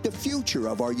shape the future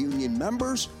of our union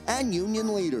members and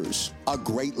union leaders. A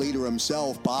great leader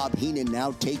himself, Bob Heenan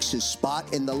now takes his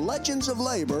spot in the Legends of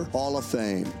Labor Hall of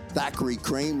Fame. Thackeray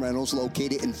Crane Rentals,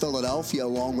 located in Philadelphia,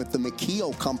 along with the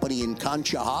McKeough Company in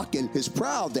Conshohocken, is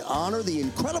proud to honor the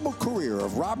incredible career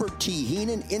of Robert T.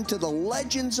 Heenan into the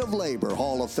Legends of Labor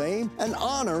Hall of Fame, an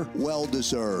honor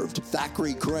well-deserved.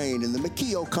 Thackeray Crane and the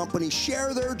McKeough Company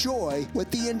share their joy with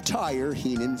the entire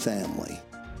Heenan family.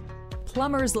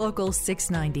 Plumbers Local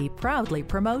 690 proudly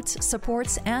promotes,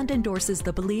 supports, and endorses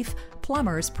the belief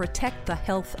plumbers protect the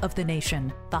health of the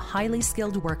nation. The highly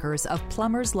skilled workers of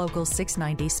Plumbers Local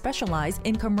 690 specialize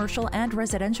in commercial and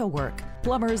residential work.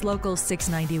 Plumbers Local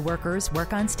 690 workers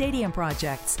work on stadium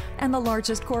projects and the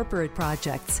largest corporate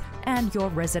projects and your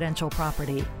residential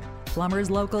property. Plumbers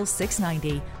Local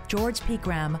 690, George P.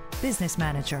 Graham, Business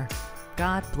Manager.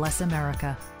 God bless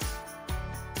America.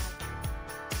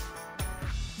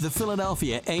 The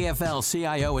Philadelphia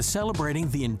AFL-CIO is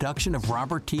celebrating the induction of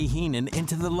Robert T. Heenan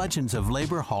into the Legends of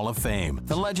Labor Hall of Fame.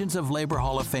 The Legends of Labor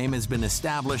Hall of Fame has been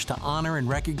established to honor and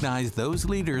recognize those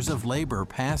leaders of labor,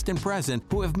 past and present,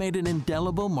 who have made an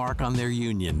indelible mark on their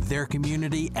union, their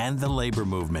community, and the labor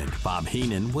movement. Bob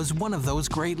Heenan was one of those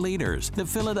great leaders. The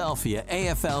Philadelphia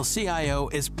AFL-CIO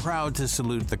is proud to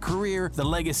salute the career, the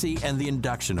legacy, and the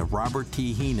induction of Robert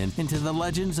T. Heenan into the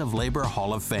Legends of Labor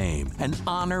Hall of Fame, an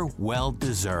honor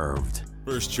well-deserved.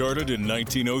 First charted in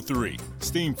 1903,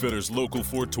 Steamfitters Local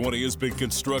 420 has been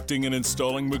constructing and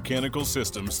installing mechanical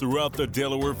systems throughout the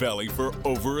Delaware Valley for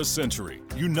over a century.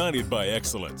 United by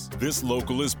excellence, this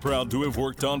local is proud to have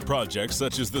worked on projects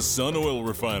such as the Sun Oil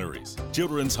Refineries,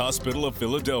 Children's Hospital of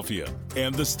Philadelphia,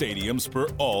 and the stadiums for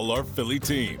all our Philly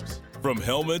teams. From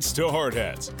helmets to hard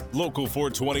hats, Local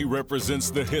 420 represents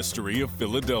the history of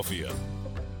Philadelphia.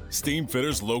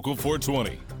 Steamfitters Local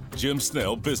 420, Jim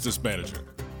Snell, Business Manager.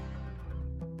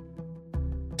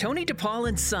 Tony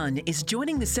DePaul & Son is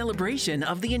joining the celebration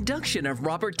of the induction of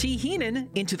Robert T. Heenan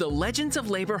into the Legends of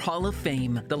Labor Hall of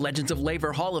Fame. The Legends of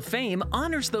Labor Hall of Fame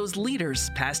honors those leaders,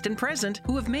 past and present,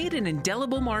 who have made an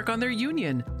indelible mark on their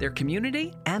union, their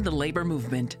community, and the labor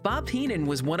movement. Bob Heenan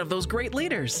was one of those great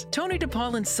leaders. Tony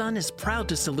DePaul & Son is proud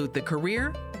to salute the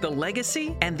career, the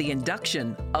legacy, and the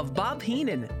induction of Bob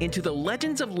Heenan into the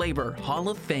Legends of Labor Hall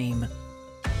of Fame.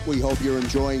 We hope you're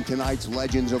enjoying tonight's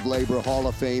Legends of Labor Hall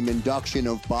of Fame induction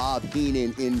of Bob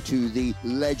Heenan into the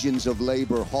Legends of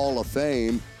Labor Hall of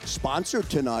Fame, sponsored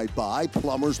tonight by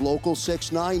Plumbers Local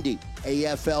 690,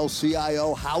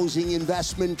 AFL-CIO Housing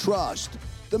Investment Trust,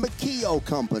 the McKeough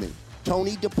Company,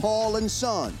 Tony DePaul &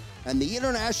 Son, and the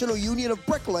International Union of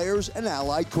Bricklayers and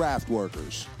Allied Craft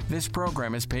Workers. This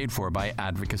program is paid for by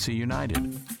Advocacy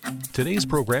United. Today's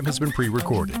program has been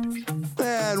pre-recorded.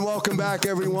 And welcome back,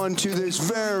 everyone, to this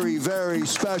very, very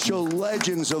special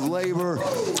Legends of Labor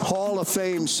Hall of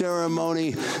Fame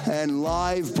ceremony and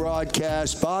live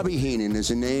broadcast. Bobby Heenan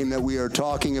is a name that we are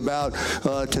talking about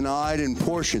tonight, and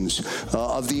portions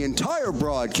of the entire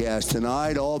broadcast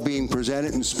tonight, all being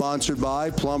presented and sponsored by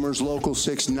Plumbers Local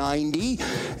 690,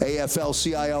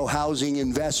 AFL-CIO Housing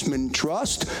Investment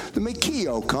Trust, the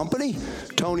McKeough Company,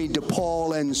 Tony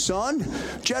DePaul & Son,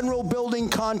 General Building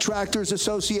Contractors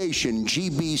Association,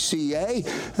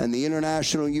 GBCA, and the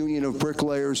International Union of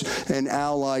Bricklayers and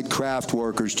Allied Craft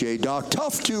Workers, J-Doc.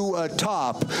 Tough to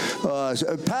top.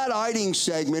 Pat Eiding's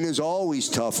segment is always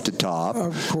tough to top.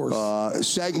 Of course.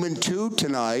 Segment 2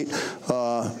 tonight,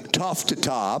 tough to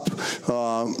top.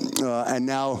 And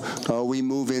now we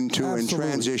move into and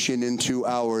transition into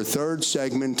our third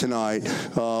segment tonight.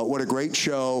 What a great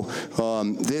show.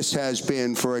 This has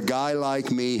been for a guy like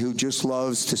me who just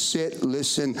loves to sit,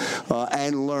 listen,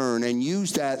 and learn, and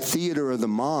use that theater of the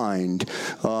mind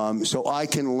so I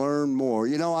can learn more.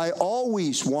 You know, I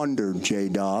always wondered,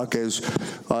 J-Doc, as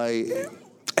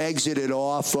exited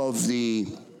off of the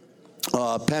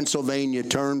Pennsylvania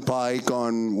Turnpike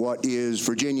on what is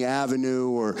Virginia Avenue,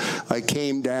 or I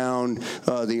came down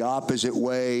the opposite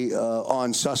way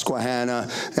on Susquehanna,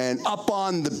 and up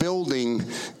on the building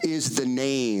is the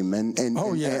name.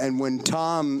 And when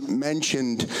Tom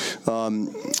mentioned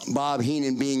Bob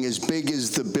Heenan being as big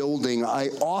as the building, I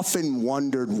often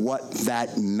wondered what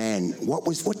that meant.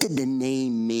 What did the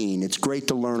name mean? It's great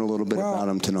to learn a little bit about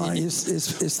him tonight.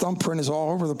 His thumbprint is all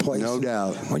over the place. No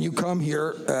doubt. When you come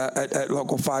here at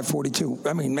Local 542,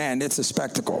 I mean, man, it's a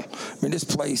spectacle. I mean, this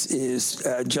place is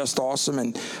just awesome,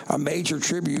 and a major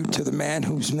tribute to the man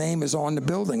whose name is on the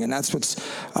building, and that's what's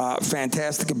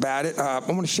fantastic about it. I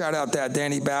want to shout out that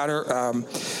Danny Bowder,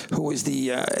 who is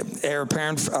the heir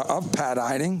apparent of Pat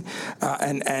Eiding,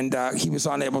 and he was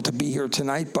unable to be here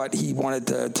tonight, but he wanted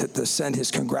to send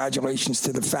his congratulations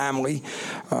to the family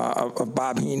of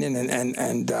Bob Heenan,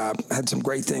 and had some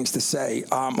great things to say.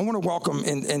 I want to welcome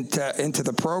into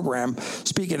the program,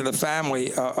 speaking of the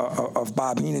family of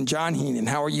Bob Heenan, John Heenan.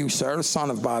 How are you, sir, the son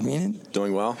of Bob Heenan?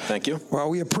 Doing well, thank you. Well,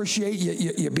 we appreciate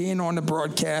you being on the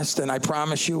broadcast, and I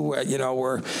promise you,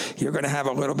 you're going to have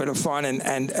a little bit of fun.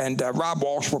 And Rob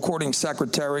Walsh, recording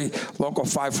secretary, Local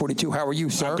 542. How are you,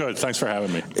 sir? I'm good. Thanks for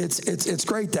having me. It's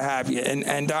great to have you.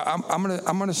 And I'm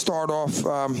gonna start off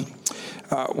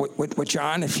with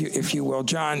John, if you will,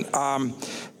 John.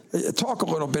 Talk a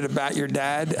little bit about your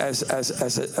dad as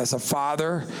a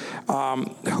father,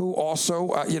 who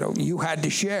also you had to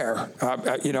share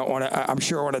I'm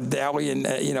sure on a daily and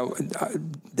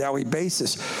daily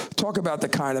basis. Talk about the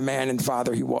kind of man and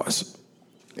father he was.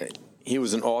 He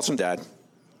was an awesome dad.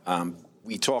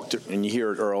 We talked, and you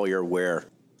hear it earlier, where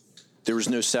there was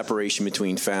no separation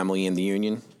between family and the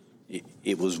union.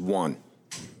 It was one.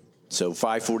 So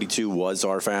 542 was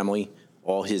our family.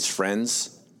 All his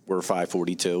friends were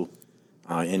 542,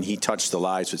 and he touched the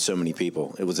lives with so many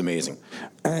people. It was amazing.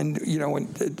 And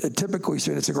when typically,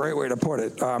 it's a great way to put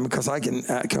it, because I can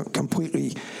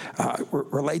completely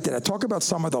relate to that. Talk about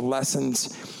some of the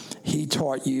lessons he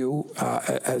taught you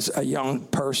as a young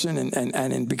person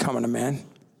and in becoming a man.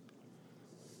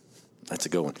 That's a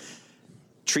good one.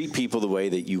 Treat people the way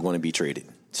that you want to be treated.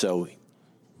 So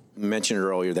you mentioned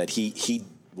earlier that he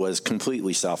was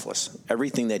completely selfless.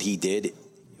 Everything that he did,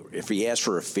 if he asked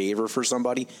for a favor for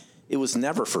somebody, it was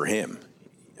never for him.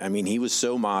 I mean, he was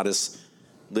so modest,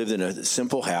 lived in a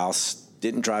simple house,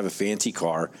 didn't drive a fancy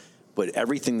car, but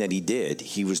everything that he did,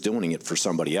 he was doing it for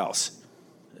somebody else.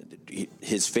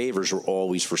 His favors were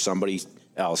always for somebody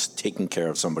else, taking care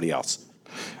of somebody else.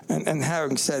 And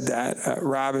having said that,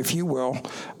 Rob, if you will,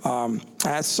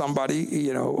 as somebody,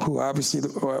 who obviously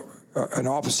an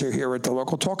officer here at the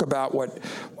local, talk about what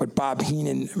Bob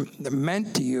Heenan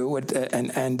meant to you,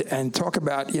 and talk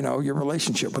about your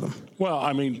relationship with him. Well,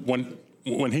 I mean,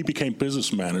 when he became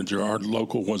business manager, our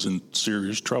local was in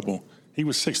serious trouble. He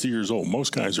was 60 years old.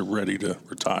 Most guys are ready to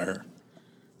retire.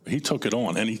 He took it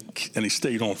on, and he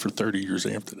stayed on for 30 years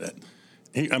after that.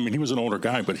 He was an older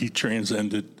guy, but he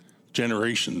transcended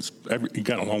generations. He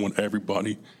got along with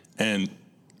everybody, and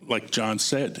like John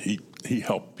said, he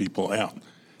helped people out.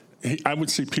 I would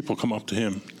see people come up to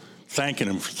him, thanking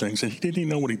him for things, and he didn't even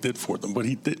know what he did for them, but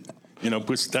he did.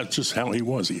 But that's just how he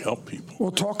was. He helped people.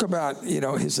 Well, talk about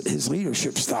his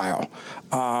leadership style.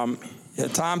 Tom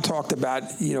talked about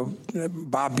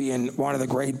Bob being one of the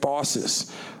great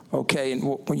bosses. Okay, and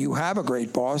when you have a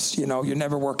great boss, you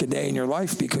never work a day in your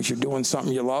life because you're doing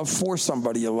something you love for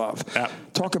somebody you love.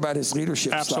 Talk about his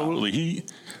leadership style. Absolutely.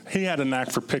 He had a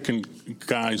knack for picking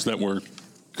guys that were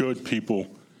good people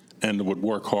and would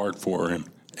work hard for him.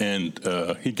 And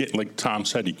like Tom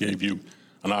said, he gave you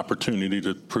an opportunity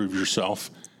to prove yourself,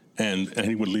 and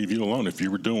he would leave you alone. If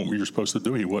you were doing what you were supposed to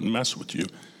do, he wouldn't mess with you.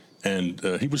 And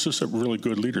he was just a really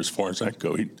good leader as far as that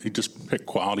go. He just picked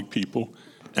quality people,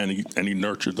 and he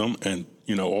nurtured them, and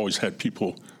always had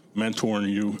people mentoring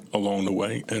you along the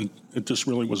way, and it just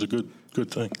really was a good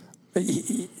thing.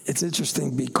 It's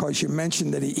interesting because you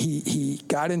mentioned that he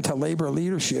got into labor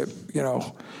leadership,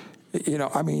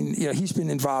 he's been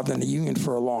involved in the union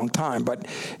for a long time, but,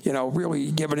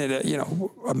 really giving it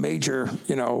a major,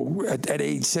 at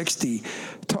age 60.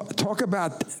 Talk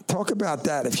about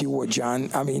that, if you would, John.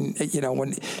 I mean,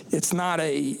 when it's not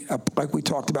like we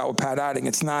talked about with Pat Eiding,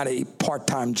 it's not a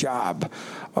part-time job.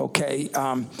 Okay.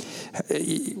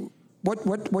 What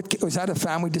was that a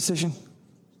family decision?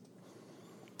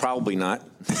 Probably not.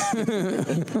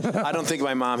 I don't think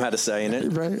my mom had a say in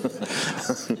it. Right.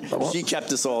 She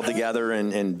kept us all together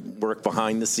and worked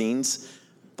behind the scenes.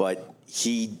 But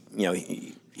he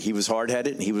was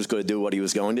hard-headed. He was going to do what he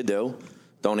was going to do.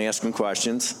 Don't ask him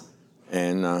questions.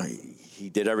 And he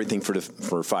did everything for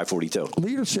 542.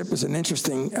 Leadership is an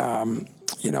interesting,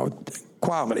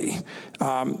 quality.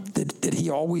 Did he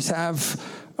always have,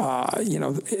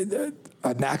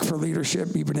 a knack for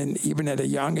leadership, even at a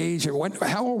young age? Or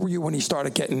how old were you when he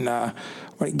started getting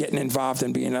involved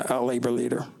in being a labor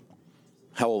leader?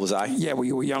 How old was I? Yeah, well,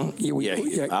 you were young.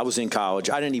 I was in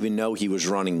college. I didn't even know he was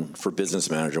running for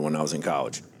business manager when I was in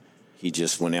college. He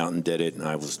just went out and did it, and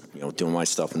I was, doing my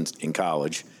stuff in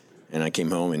college, and I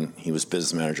came home, and he was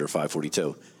business manager of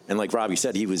 542. And like Robbie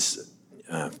said, he was,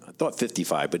 I thought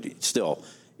 55, but still,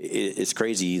 it's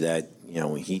crazy that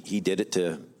he did it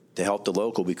to help the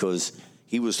local, because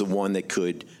he was the one that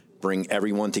could bring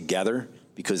everyone together,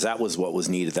 because that was what was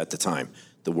needed at the time.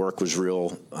 The work was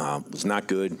was not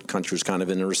good. Country was kind of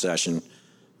in a recession.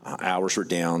 Hours were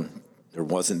down. There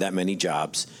wasn't that many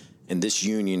jobs. And this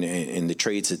union and the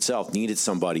trades itself needed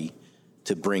somebody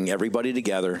to bring everybody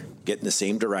together, get in the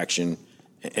same direction,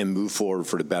 and move forward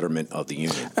for the betterment of the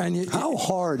union. And how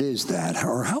hard is that,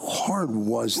 or how hard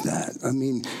was that? I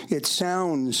mean, it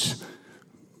sounds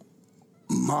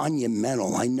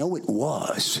monumental. I know it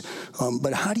was,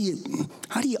 but how do you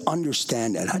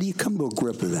understand that? How do you come to a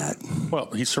grip of that?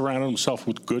 Well, he surrounded himself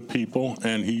with good people,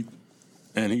 and he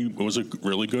was a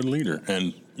really good leader,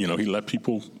 and he let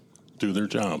people do their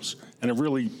jobs. And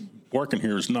working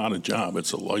here is not a job;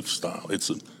 it's a lifestyle. It's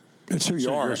who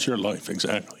you are. It's your life,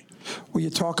 exactly. Well, you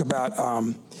talk about.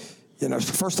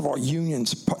 First of all,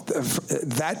 unions,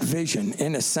 that vision,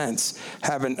 in a sense,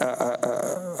 having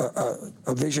a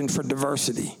vision for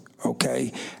diversity,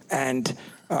 okay? And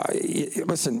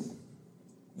listen,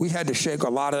 we had to shake a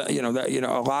lot of,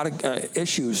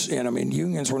 issues. And I mean,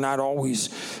 unions were not always,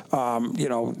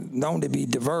 known to be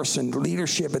diverse, and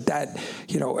leadership at that,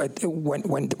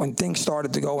 when things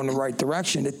started to go in the right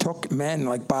direction, it took men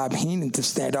like Bob Heenan to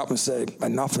stand up and say,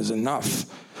 enough is enough,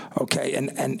 okay?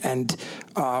 And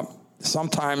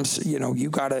sometimes, you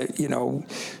got to,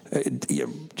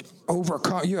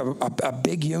 overcome. You have a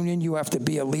big union. You have to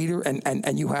be a leader,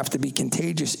 and you have to be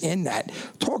contagious in that.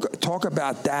 Talk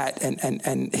about that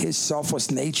and his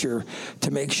selfless nature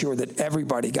to make sure that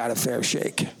everybody got a fair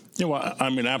shake. Yeah, well, I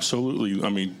mean, absolutely. I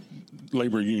mean,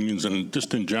 labor unions and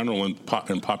just in general in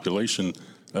population,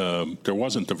 there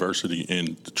wasn't diversity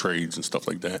in the trades and stuff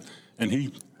like that, and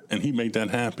he made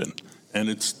that happen, and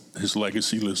his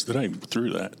legacy lives today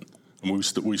through that. And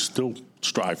we still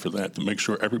strive for that, to make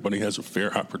sure everybody has a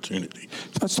fair opportunity.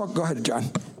 Let's talk. Go ahead, John.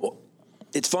 Well,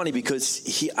 it's funny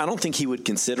because I don't think he would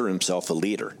consider himself a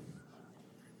leader.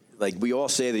 Like, we all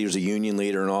say that he was a union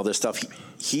leader and all this stuff.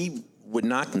 He would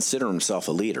not consider himself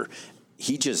a leader.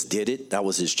 He just did it. That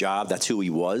was his job. That's who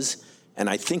he was. And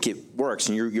I think it works.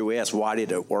 And you asked, why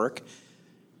did it work?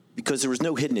 Because there was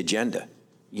no hidden agenda.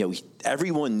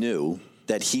 Everyone knew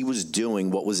that he was doing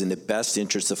what was in the best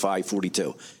interest of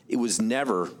 542. It was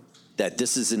never that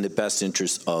this is in the best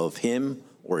interest of him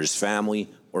or his family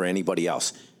or anybody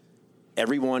else.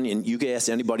 Everyone, and you can ask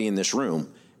anybody in this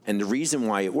room, and the reason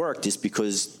why it worked is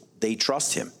because they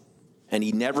trust him. And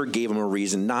he never gave them a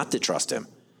reason not to trust him.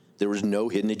 There was no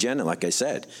hidden agenda, like I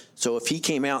said. So if he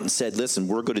came out and said, listen,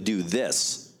 we're going to do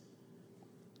this,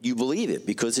 you believe it,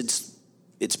 because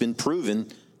it's been proven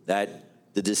that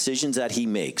the decisions that he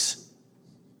makes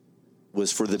was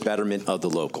for the betterment of the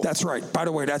local. That's right. By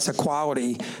the way, that's a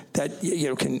quality that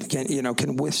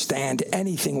can withstand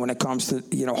anything when it comes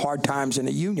to hard times in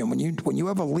a union. When you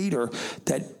have a leader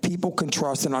that people can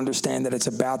trust and understand that it's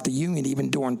about the union even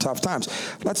during tough times.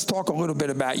 Let's talk a little bit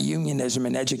about unionism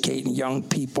and educating young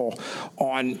people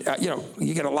on.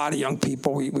 You get a lot of young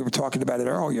people. We were talking about it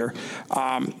earlier.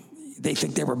 They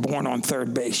think they were born on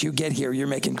third base. You get here, you're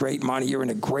making great money. You're in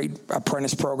a great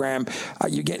apprentice program.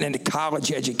 You're getting into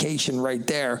college education right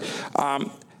there.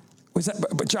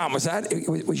 But John, was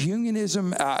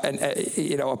unionism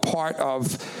a part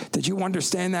of? Did you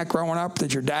understand that growing up?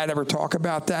 Did your dad ever talk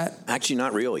about that? Actually,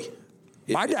 not really.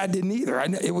 My dad didn't either.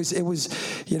 It was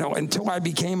until I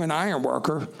became an iron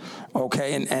worker,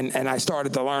 okay, and I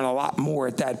started to learn a lot more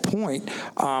at that point.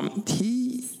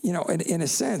 He, in a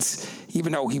sense,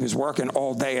 even though he was working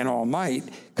all day and all night,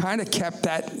 kind of kept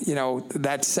that,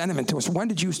 that sentiment to us. When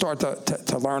did you start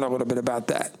to learn a little bit about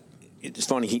that? It's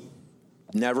funny. He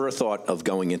never thought of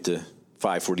going into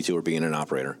 542 or being an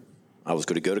operator. I was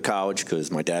going to go to college because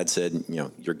my dad said,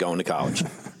 you're going to college.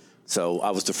 So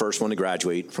I was the first one to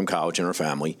graduate from college in our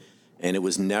family, and it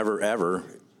was never, ever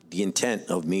the intent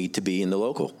of me to be in the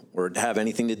local or to have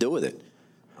anything to do with it.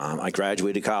 I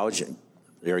graduated college,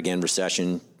 there again,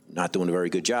 recession, not doing a very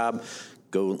good job,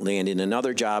 go land in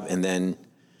another job, and then,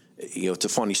 it's a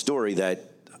funny story that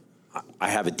I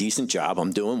have a decent job,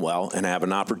 I'm doing well, and I have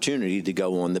an opportunity to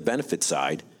go on the benefit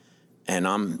side and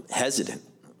I'm hesitant.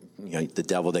 You know, the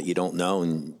devil that you don't know,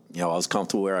 and I was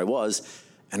comfortable where I was,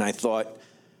 and I talked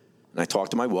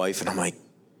to my wife, and I'm like,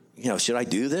 should I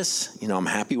do this? I'm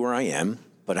happy where I am,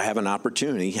 but I have an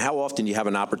opportunity. How often do you have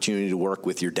an opportunity to work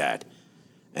with your dad?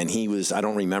 And he was, I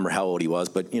don't remember how old he was,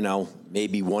 but,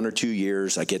 maybe 1 or 2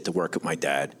 years I get to work with my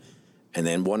dad. And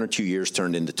then 1 or 2 years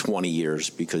turned into 20 years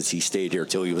because he stayed here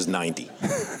till he was 90.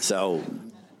 So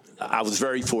I was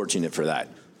very fortunate for that.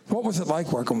 What was it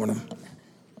like working with him?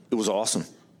 It was awesome.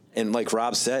 And like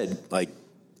Rob said,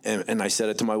 and I said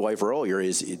it to my wife earlier,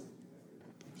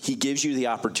 he gives you the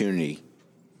opportunity,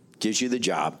 gives you the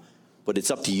job, but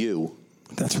it's up to you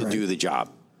to do the job.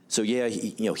 So yeah,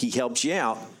 he helps you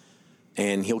out,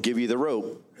 and he'll give you the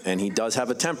rope, and he does have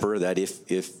a temper that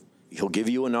if he'll give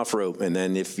you enough rope, and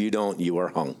then if you don't, you are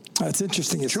hung. That's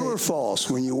interesting. True or false?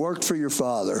 When you worked for your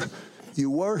father, you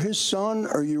were his son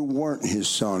or you weren't his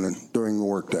son during the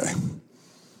workday?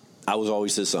 I was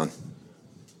always his son.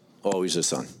 Always his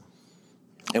son.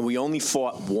 And we only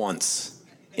fought once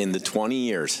in the 20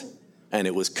 years, and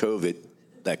it was COVID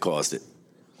that caused it.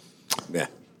 Yeah.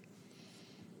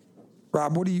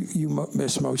 Rob, what do you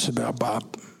miss most about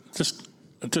Bob?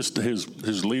 Just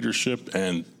his leadership,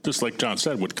 and just like John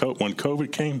said, when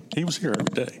COVID came, he was here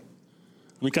every day.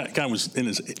 I mean, guy was in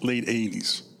his late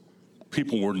 80s.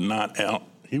 People were not out.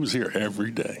 He was here every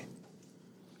day.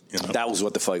 That was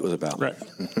what the fight was about. Right.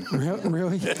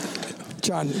 Really?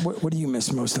 John, what do you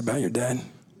miss most about your dad?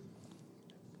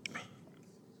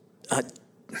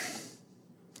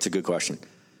 It's a good question.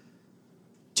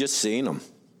 Just seeing him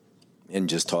and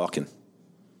just talking.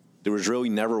 There was really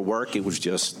never work. It was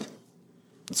just,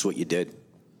 it's what you did.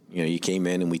 You came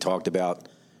in and we talked about,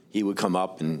 he would come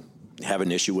up and have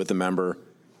an issue with a member,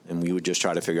 and we would just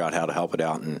try to figure out how to help it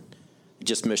out, and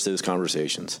just missed those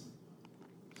conversations.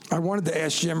 I wanted to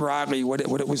ask Jim Rodley what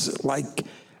it was like,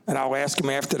 and I'll ask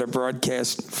him after the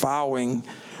broadcast following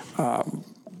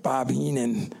Bob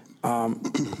Heenan.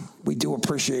 We do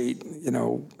appreciate,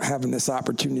 having this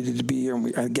opportunity to be here.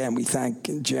 And we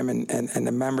thank Jim and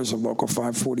the members of Local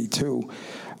 542.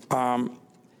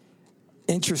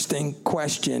 Interesting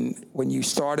question. When you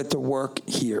started to work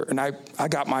here, and I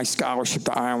got my scholarship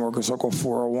to Ironworkers Local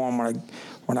 401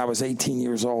 when I was 18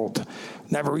 years old.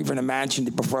 Never even imagined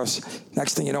it before.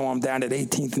 Next thing you know, I'm down at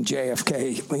 18th and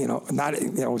JFK.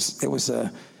 It was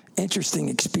a interesting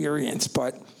experience,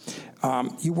 but.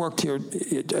 You worked here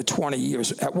 20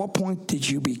 years. At what point did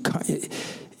you become?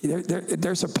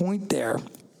 There's a point there.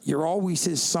 You're always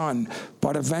his son,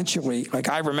 but eventually, like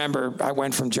I remember, I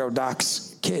went from Joe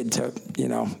Doc's kid to,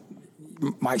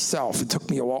 myself. It took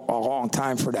me a long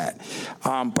time for that.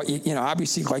 But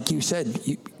obviously, like you said,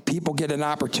 people get an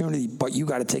opportunity, but you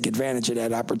got to take advantage of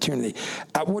that opportunity.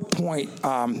 At what point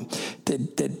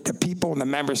did the people and the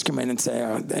members come in and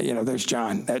say, there's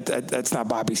John. That's not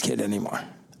Bobby's kid anymore?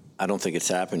 I don't think it's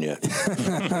happened yet.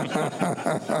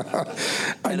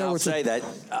 I'll say that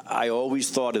I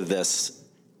always thought of this.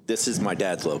 This is my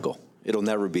dad's local. It'll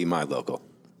never be my local.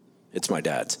 It's my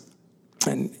dad's.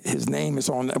 And his name is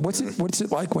on. What's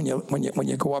it like when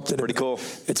you go up to the? Pretty cool.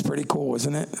 It's pretty cool,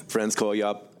 isn't it? Friends call you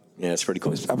up. Yeah, it's pretty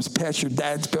cool. I was past your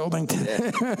dad's building.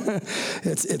 Yeah.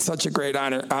 It's such a great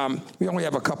honor. We only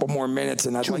have a couple more minutes,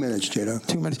 and 2 minutes, Jada.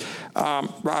 2 minutes.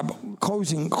 Rob,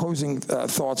 closing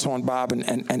thoughts on Bob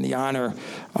and the honor,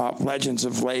 Legends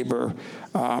of Labor.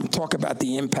 Talk about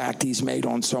the impact he's made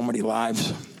on so many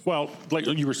lives. Well, like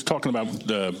you were talking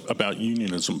about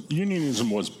unionism.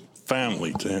 Unionism was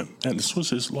family to him, and this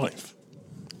was his life,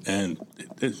 and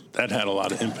that had a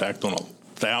lot of impact on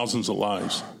thousands of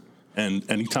lives. And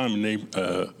anytime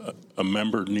a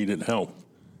member needed help,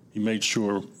 he made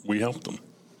sure we helped them.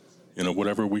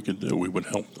 Whatever we could do, we would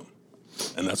help them.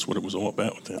 And that's what it was all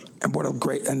about with him.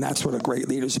 And that's what a great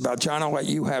leader's about. John, I'll let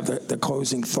you have the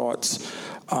closing thoughts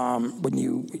when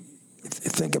you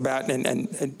think about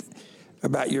and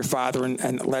about your father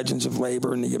and Legends of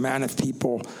Labor and the amount of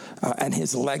people and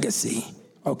his legacy.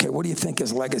 Okay, what do you think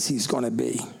his legacy is going to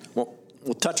be? Well,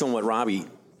 we'll touch on what Robbie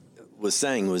was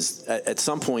saying. Was at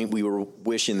some point we were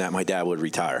wishing that my dad would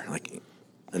retire. Like,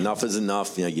 enough is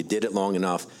enough. You did it long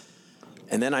enough.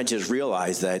 And then I just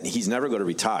realized that he's never going to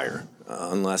retire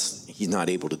unless he's not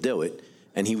able to do it.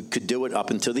 And he could do it up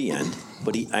until the end.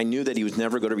 But I knew that he was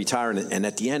never going to retire. And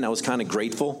at the end, I was kind of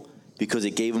grateful because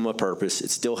it gave him a purpose. It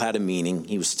still had a meaning.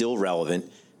 He was still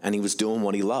relevant. And he was doing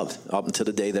what he loved up until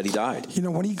the day that he died.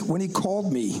 When he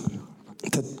called me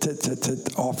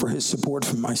to offer his support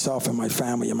for myself and my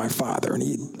family and my father,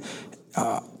 and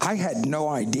I had no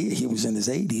idea he was in his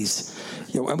 80s.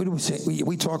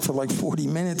 We talked for like 40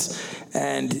 minutes,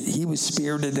 and he was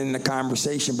spirited in the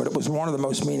conversation. But it was one of the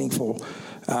most meaningful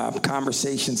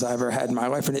conversations I ever had in my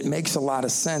life. And it makes a lot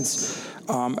of sense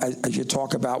as you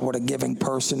talk about what a giving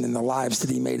person in the lives that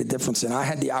he made a difference in. I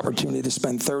had the opportunity to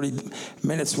spend 30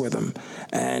 minutes with him,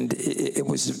 and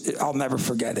I'll never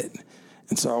forget it.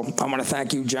 And so I want to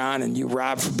thank you, John, and you,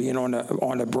 Rob, for being on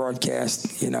the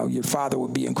broadcast. You know, your father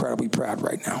would be incredibly proud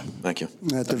right now. Thank you.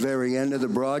 At the very end of the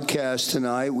broadcast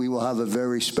tonight, we will have a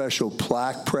very special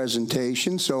plaque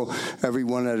presentation. So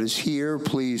everyone that is here,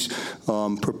 please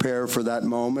prepare for that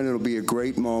moment. It'll be a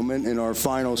great moment. In our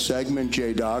final segment,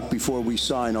 J-Doc, before we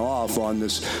sign off on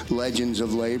this Legends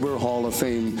of Labor Hall of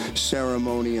Fame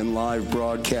ceremony and live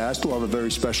broadcast, we'll have a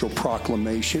very special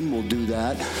proclamation. We'll do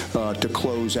that to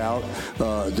close out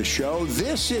the show.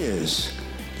 This is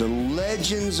the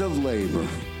Legends of Labor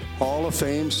Hall of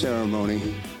Fame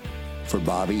ceremony for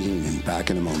Bobby Heenan. Back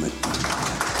in a moment.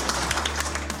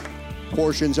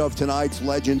 Portions of tonight's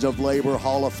Legends of Labor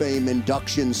Hall of Fame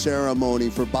induction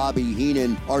ceremony for Bobby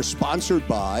Heenan are sponsored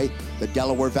by the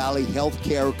Delaware Valley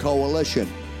Healthcare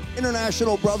Coalition,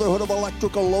 International Brotherhood of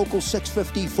Electrical Local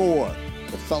 654,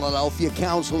 the Philadelphia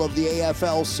Council of the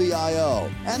AFL-CIO,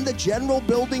 and the General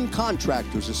Building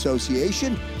Contractors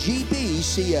Association,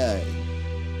 GBCA.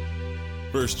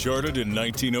 First chartered in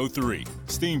 1903,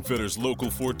 Steamfitters Local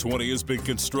 420 has been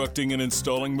constructing and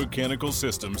installing mechanical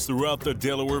systems throughout the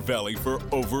Delaware Valley for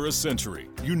over a century.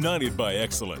 United by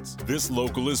excellence, this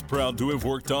local is proud to have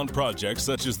worked on projects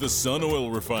such as the Sun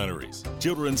Oil Refineries,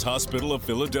 Children's Hospital of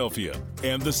Philadelphia,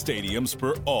 and the stadiums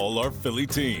for all our Philly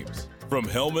teams. From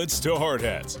helmets to hard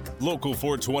hats, Local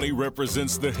 420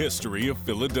 represents the history of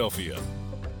Philadelphia.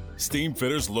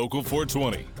 Steamfitters Local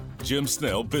 420, Jim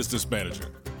Snell, Business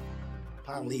Manager.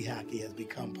 Lee hockey has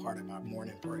become part of my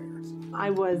morning prayers. I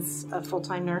was a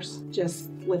full-time nurse, just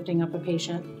lifting up a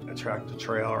patient. A tractor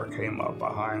trailer came up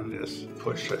behind us,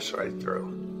 pushed us right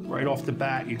through. Right off the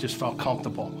bat, you just felt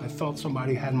comfortable. I felt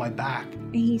somebody had my back.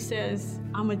 And he says,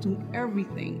 I'm going to do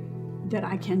everything that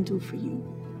I can do for you.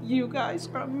 You guys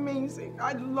are amazing.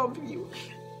 I love you.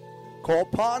 Call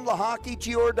Pond Lahaki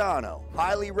Giordano,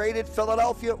 highly rated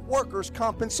Philadelphia workers'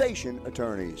 compensation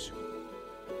attorneys.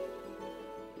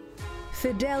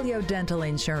 Fidelio Dental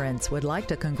Insurance would like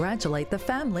to congratulate the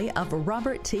family of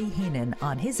Robert T. Heenan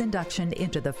on his induction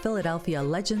into the Philadelphia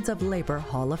Legends of Labor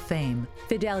Hall of Fame.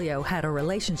 Fidelio had a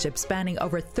relationship spanning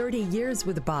over 30 years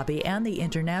with Bobby and the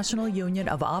International Union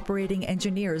of Operating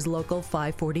Engineers Local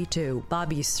 542.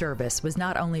 Bobby's service was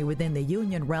not only within the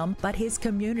union realm, but his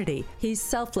community. He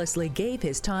selflessly gave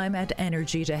his time and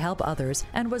energy to help others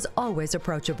and was always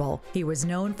approachable. He was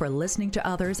known for listening to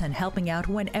others and helping out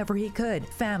whenever he could.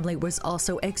 Family was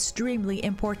also extremely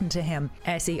important to him,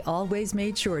 as he always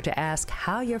made sure to ask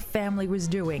how your family was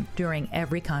doing during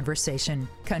every conversation.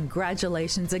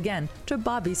 Congratulations again to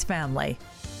Bobby's family.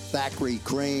 Thackeray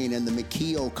Crane and the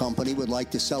McKeel Company would like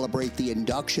to celebrate the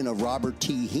induction of Robert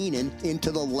T. Heenan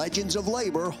into the Legends of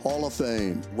Labor Hall of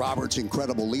Fame. Robert's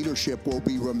incredible leadership will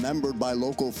be remembered by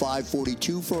Local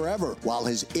 542 forever, while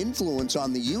his influence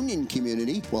on the union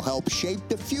community will help shape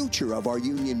the future of our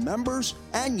union members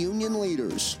and union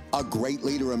leaders. A great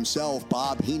leader himself,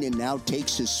 Bob Heenan now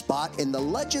takes his spot in the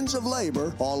Legends of Labor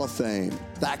Hall of Fame.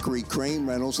 Thackeray Crane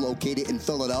Rentals, located in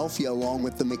Philadelphia, along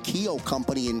with the McKeel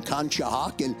Company in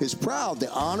Conshohocken, is proud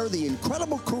to honor the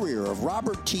incredible career of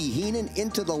Robert T. Heenan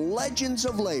into the Legends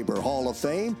of Labor Hall of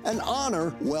Fame, an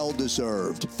honor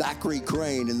well-deserved. Thackeray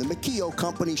Crane and the McKeel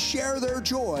Company share their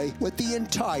joy with the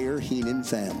entire Heenan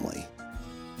family.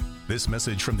 This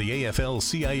message from the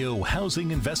AFL-CIO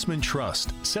Housing Investment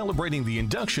Trust, celebrating the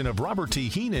induction of Robert T.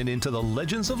 Heenan into the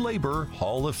Legends of Labor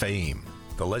Hall of Fame.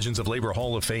 The Legends of Labor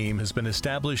Hall of Fame has been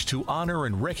established to honor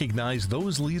and recognize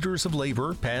those leaders of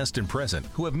labor, past and present,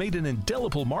 who have made an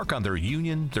indelible mark on their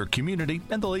union, their community,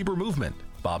 and the labor movement.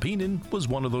 Bob Heenan was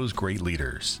one of those great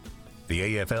leaders.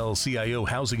 The AFL-CIO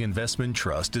Housing Investment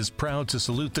Trust is proud to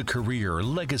salute the career,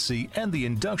 legacy, and the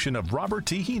induction of Robert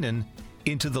T. Heenan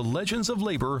into the Legends of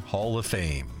Labor Hall of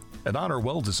Fame. An honor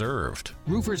well-deserved.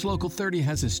 Roofers Local 30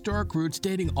 has historic roots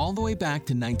dating all the way back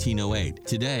to 1908.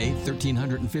 Today,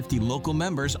 1,350 local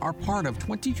members are part of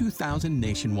 22,000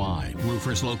 nationwide.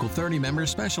 Roofers Local 30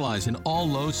 members specialize in all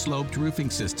low-sloped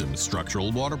roofing systems,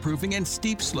 structural waterproofing, and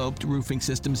steep-sloped roofing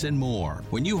systems, and more.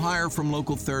 When you hire from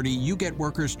Local 30, you get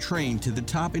workers trained to the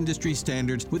top industry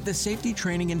standards with the safety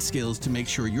training and skills to make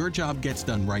sure your job gets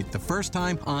done right the first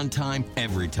time, on time,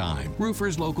 every time.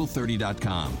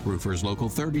 RoofersLocal30.com. Roofers Local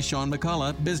 30, Sean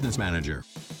McCullough, Business Manager.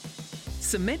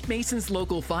 Cement Masons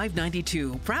Local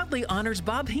 592 proudly honors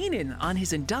Bob Heenan on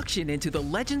his induction into the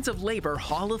Legends of Labor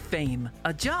Hall of Fame.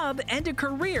 A job and a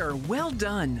career well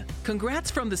done. Congrats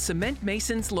from the Cement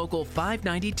Masons Local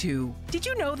 592. Did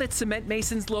you know that Cement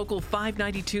Masons Local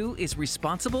 592 is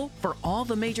responsible for all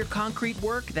the major concrete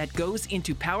work that goes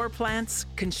into power plants,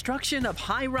 construction of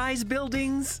high-rise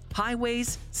buildings,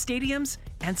 highways, stadiums,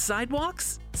 and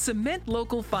sidewalks? Cement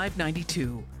Local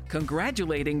 592.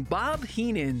 Congratulating Bob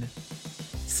Heenan.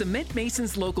 Cement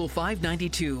Masons Local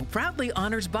 592 proudly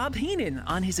honors Bob Heenan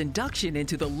on his induction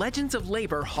into the Legends of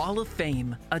Labor Hall of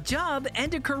Fame. A job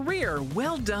and a career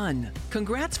well done.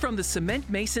 Congrats from the Cement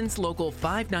Masons Local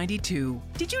 592.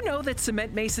 Did you know that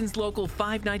Cement Masons Local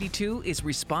 592 is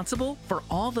responsible for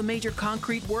all the major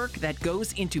concrete work that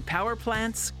goes into power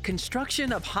plants,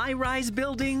 construction of high-rise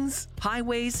buildings,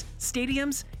 highways,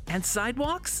 stadiums, and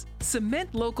sidewalks?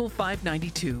 Cement Local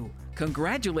 592.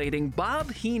 Congratulating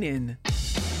Bob Heenan.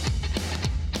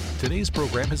 Today's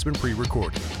program has been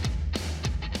pre-recorded.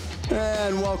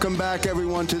 And welcome back,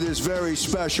 everyone, to this very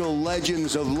special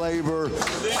Legends of Labor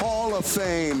Hall of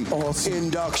Fame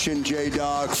induction,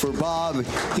 J-Doc, for Bob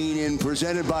Heenan,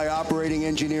 presented by Operating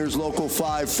Engineers Local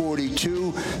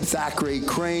 542, Thackeray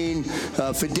Crane,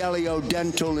 Fidelio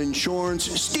Dental Insurance,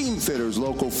 Steam Fitters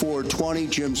Local 420,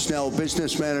 Jim Snell,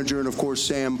 Business Manager, and, of course,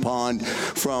 Sam Pond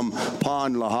from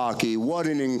Pond Lahaki. What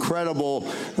an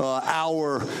incredible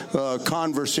hour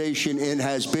conversation it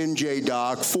has been,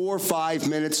 J-Doc. 4 or 5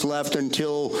 minutes left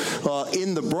until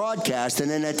in the broadcast, and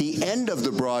then at the end of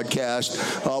the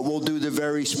broadcast we'll do the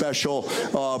very special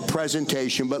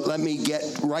presentation. But let me get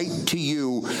right to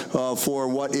you for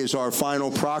what is our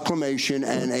final proclamation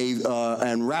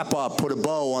and wrap up, put a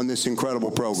bow on this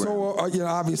incredible program. So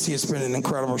obviously it's been an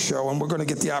incredible show, and we're going to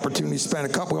get the opportunity to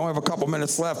spend we only have a couple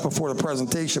minutes left before the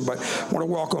presentation, but I want to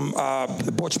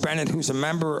welcome Butch Bennett, who's a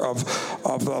member of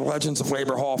the Legends of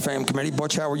Labor Hall of Fame Committee.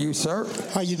 Butch, how are you, sir?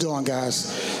 How you doing,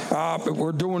 guys?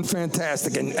 We're doing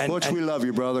fantastic, and Butch, we love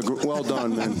you, brother. Well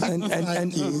done, man.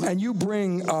 and you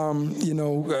bring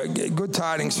good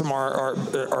tidings from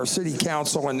our city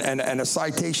council and a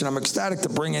citation. I'm ecstatic to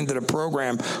bring into the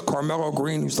program Carmelo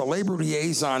Green, who's the labor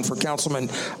liaison for Councilman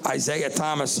Isaiah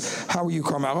Thomas. How are you,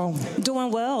 Carmelo? Doing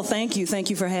well, thank you. Thank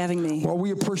you for having me. Well,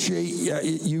 we appreciate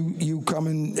you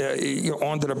coming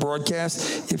onto the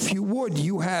broadcast. If you would,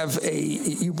 you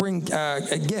bring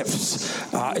gifts.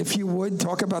 If you would,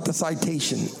 talk about the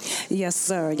citation. Yes,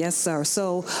 sir. Yes, sir.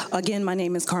 So, again, my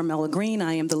name is Carmela Green.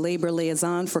 I am the labor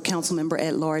liaison for Councilmember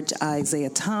at Large Isaiah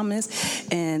Thomas.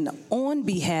 And on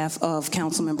behalf of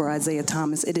Councilmember Isaiah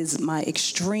Thomas, it is my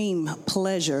extreme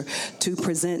pleasure to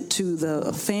present to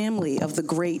the family of the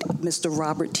great Mr.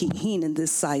 Robert T. Heenan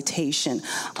this citation.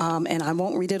 And I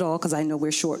won't read it all because I know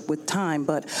we're short with time,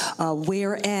 but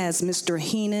whereas Mr.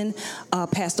 Heenan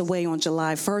passed away on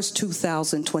July 1st,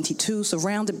 2022,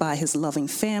 surrounded by his loving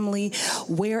family,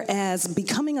 whereas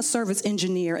becoming a service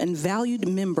engineer and valued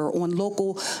member on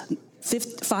local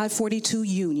 542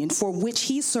 Union, for which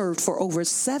he served for over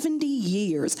 70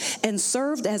 years and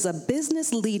served as a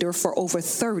business leader for over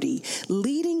 30,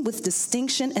 leading with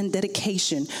distinction and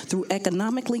dedication through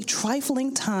economically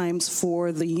trifling times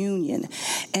for the union.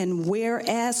 And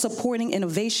whereas supporting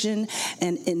innovation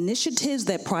and initiatives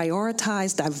that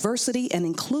prioritize diversity and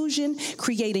inclusion,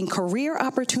 creating career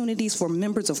opportunities for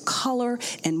members of color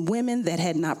and women that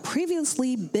had not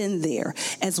previously been there,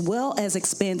 as well as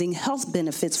expanding health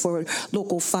benefits for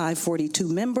Local 542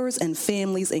 members and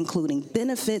families, including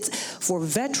benefits for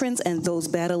veterans and those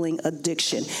battling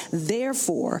addiction.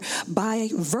 Therefore, by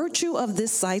virtue of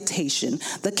this citation,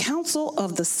 the Council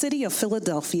of the City of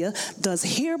Philadelphia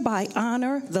does hereby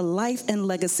honor the life and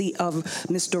legacy of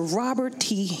Mr. Robert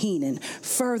T. Heenan,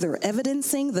 further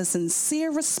evidencing the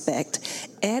sincere respect,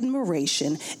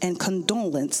 admiration, and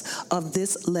condolence of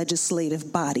this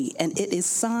legislative body. And it is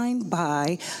signed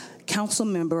by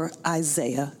Councilmember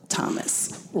Isaiah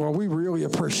Thomas. Well, we really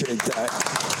appreciate that.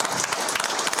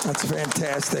 That's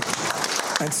fantastic.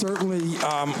 And certainly,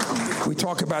 we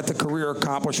talk about the career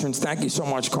accomplishments. Thank you so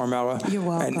much, Carmela. You're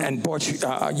welcome. And Butch,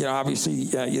 obviously,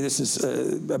 this is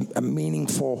a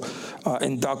meaningful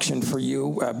induction for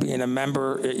you, being a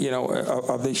member,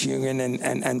 of this union,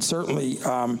 and certainly,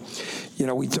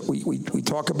 we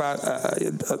talk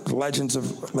about Legends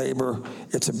of Labor.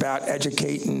 It's about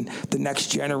educating the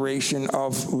next generation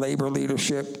of labor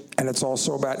leadership, and it's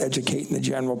also about educating the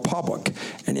general public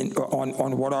and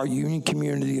on what our union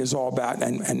community is all about.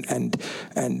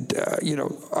 and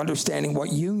understanding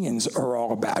what unions are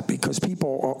all about, because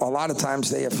people, a lot of times,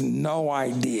 they have no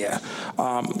idea,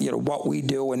 what we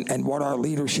do and what our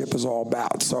leadership is all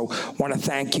about. So want to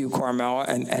thank you, Carmela,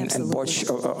 and Butch,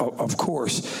 of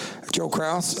course. Joe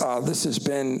Kraus, this has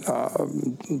been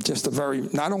just a very,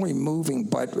 not only moving,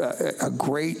 but a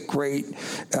great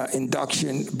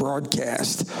induction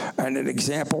broadcast, and an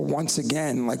example, once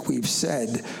again, like we've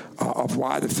said, of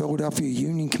why the Philadelphia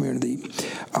union community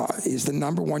is the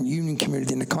 #1 union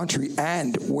community in the country,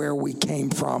 and where we came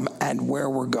from and where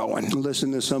we're going.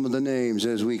 Listen to some of the names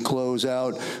as we close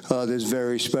out this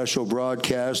very special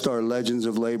broadcast, our Legends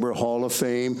of Labor Hall of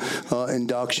Fame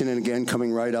induction. And again,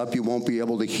 coming right up, you won't be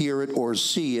able to hear it or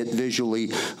see it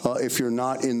visually if you're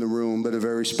not in the room, but a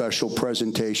very special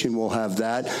presentation. We'll have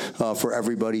that for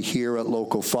everybody here at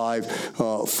Local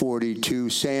 542.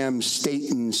 Sam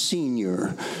Staten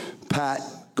Sr., Pat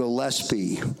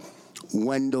Gillespie,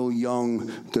 Wendell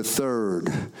Young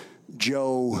III,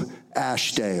 Joe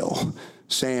Ashdale,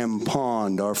 Sam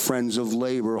Pond, our Friends of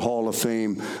Labor Hall of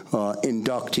Fame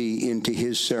inductee, into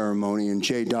his ceremony. And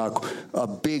J-Doc, a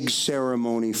big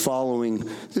ceremony following.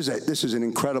 This is an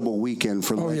incredible weekend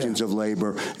for Legends of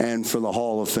Labor and for the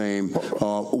Hall of Fame.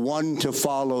 One to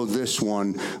follow this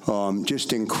one.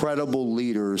 Just incredible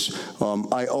leaders.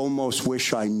 I almost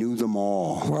wish I knew them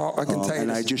all. Well, I can tell you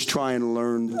and I just try and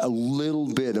learn a little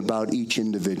bit about each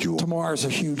individual. Tomorrow's a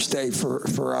huge day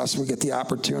for us. We get the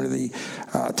opportunity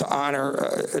to honor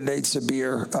Nate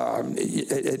Sabir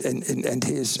and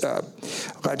his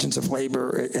Legends of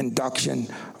Labor induction,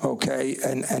 okay,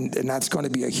 and that's going to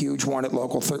be a huge one at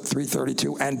Local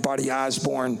 332. And Buddy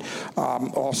Osborne,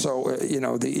 also,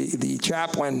 the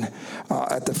chaplain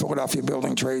at the Philadelphia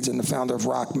Building Trades and the founder of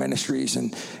Rock Ministries,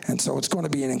 and so it's going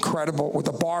to be an incredible.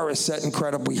 The bar is set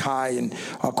incredibly high, and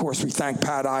of course we thank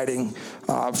Pat Eiding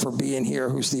for being here,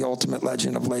 who's the ultimate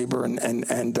legend of labor,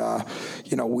 and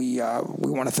we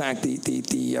want to thank the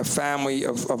family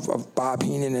of Bob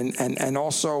Heenan, and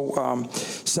also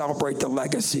celebrate the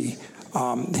legacy.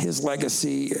 His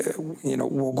legacy,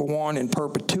 will go on in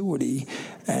perpetuity,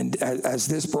 and as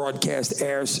this broadcast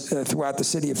airs throughout the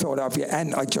city of Philadelphia,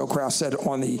 and like Joe Kraus said,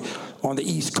 on the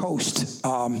East Coast.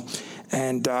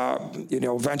 And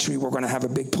eventually we're going to have a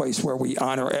big place where we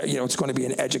honor. It's going to be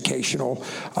an educational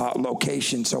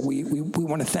location. So we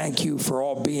want to thank you for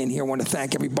all being here. Want to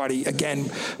thank everybody again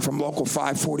from Local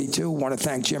 542. Want to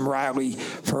thank Jim Riley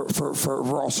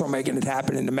for also making it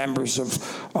happen, and the members of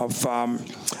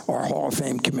our Hall of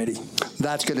Fame committee.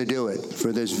 That's going to do it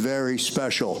for this very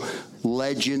special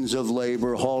Legends of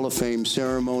Labor Hall of Fame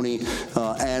ceremony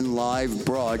and live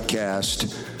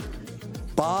broadcast.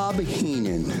 Bob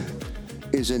Heenan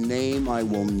is a name I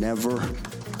will never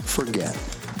forget.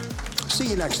 See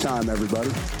you next time, everybody.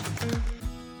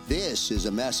 This is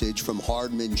a message from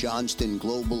Hardman Johnston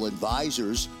Global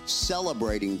Advisors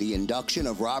celebrating the induction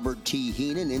of Robert T.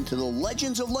 Heenan into the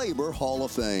Legends of Labor Hall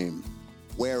of Fame.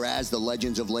 Whereas the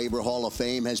Legends of Labor Hall of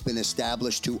Fame has been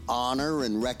established to honor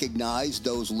and recognize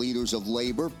those leaders of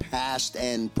labor, past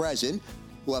and present,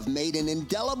 who have made an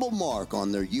indelible mark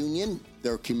on their union,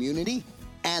 their community,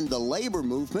 and the labor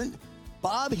movement,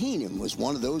 Bob Heenan was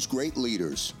one of those great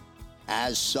leaders.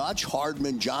 As such,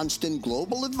 Hardman Johnston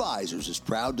Global Advisors is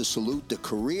proud to salute the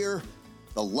career,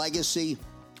 the legacy,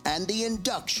 and the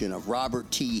induction of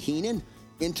Robert T. Heenan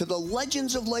into the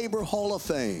Legends of Labor Hall of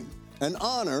Fame, an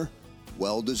honor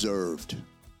well deserved.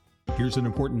 Here's an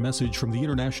important message from the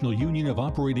International Union of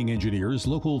Operating Engineers,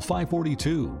 Local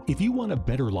 542. If you want a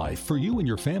better life for you and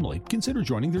your family, consider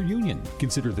joining their union.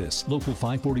 Consider this: Local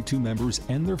 542 members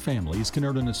and their families can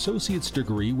earn an associate's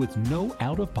degree with no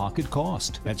out-of-pocket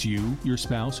cost. That's you, your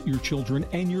spouse, your children,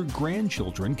 and your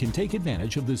grandchildren can take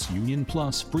advantage of this Union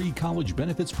Plus free college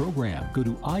benefits program. Go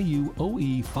to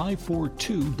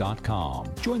IUOE542.com.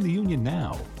 Join the union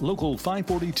now. Local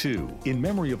 542, in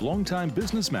memory of longtime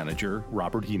business manager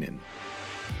Robert Heenan.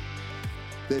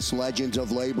 This Legends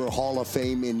of Labor Hall of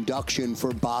Fame induction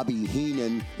for Bobby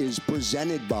Heenan is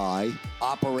presented by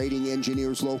Operating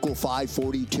Engineers Local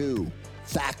 542,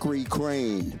 Thackeray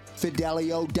Crane,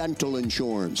 Fidelio Dental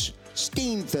Insurance,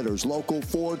 Steam Fitters Local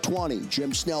 420,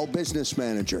 Jim Snell Business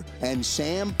Manager, and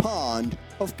Sam Pond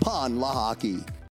of Pond La Hockey.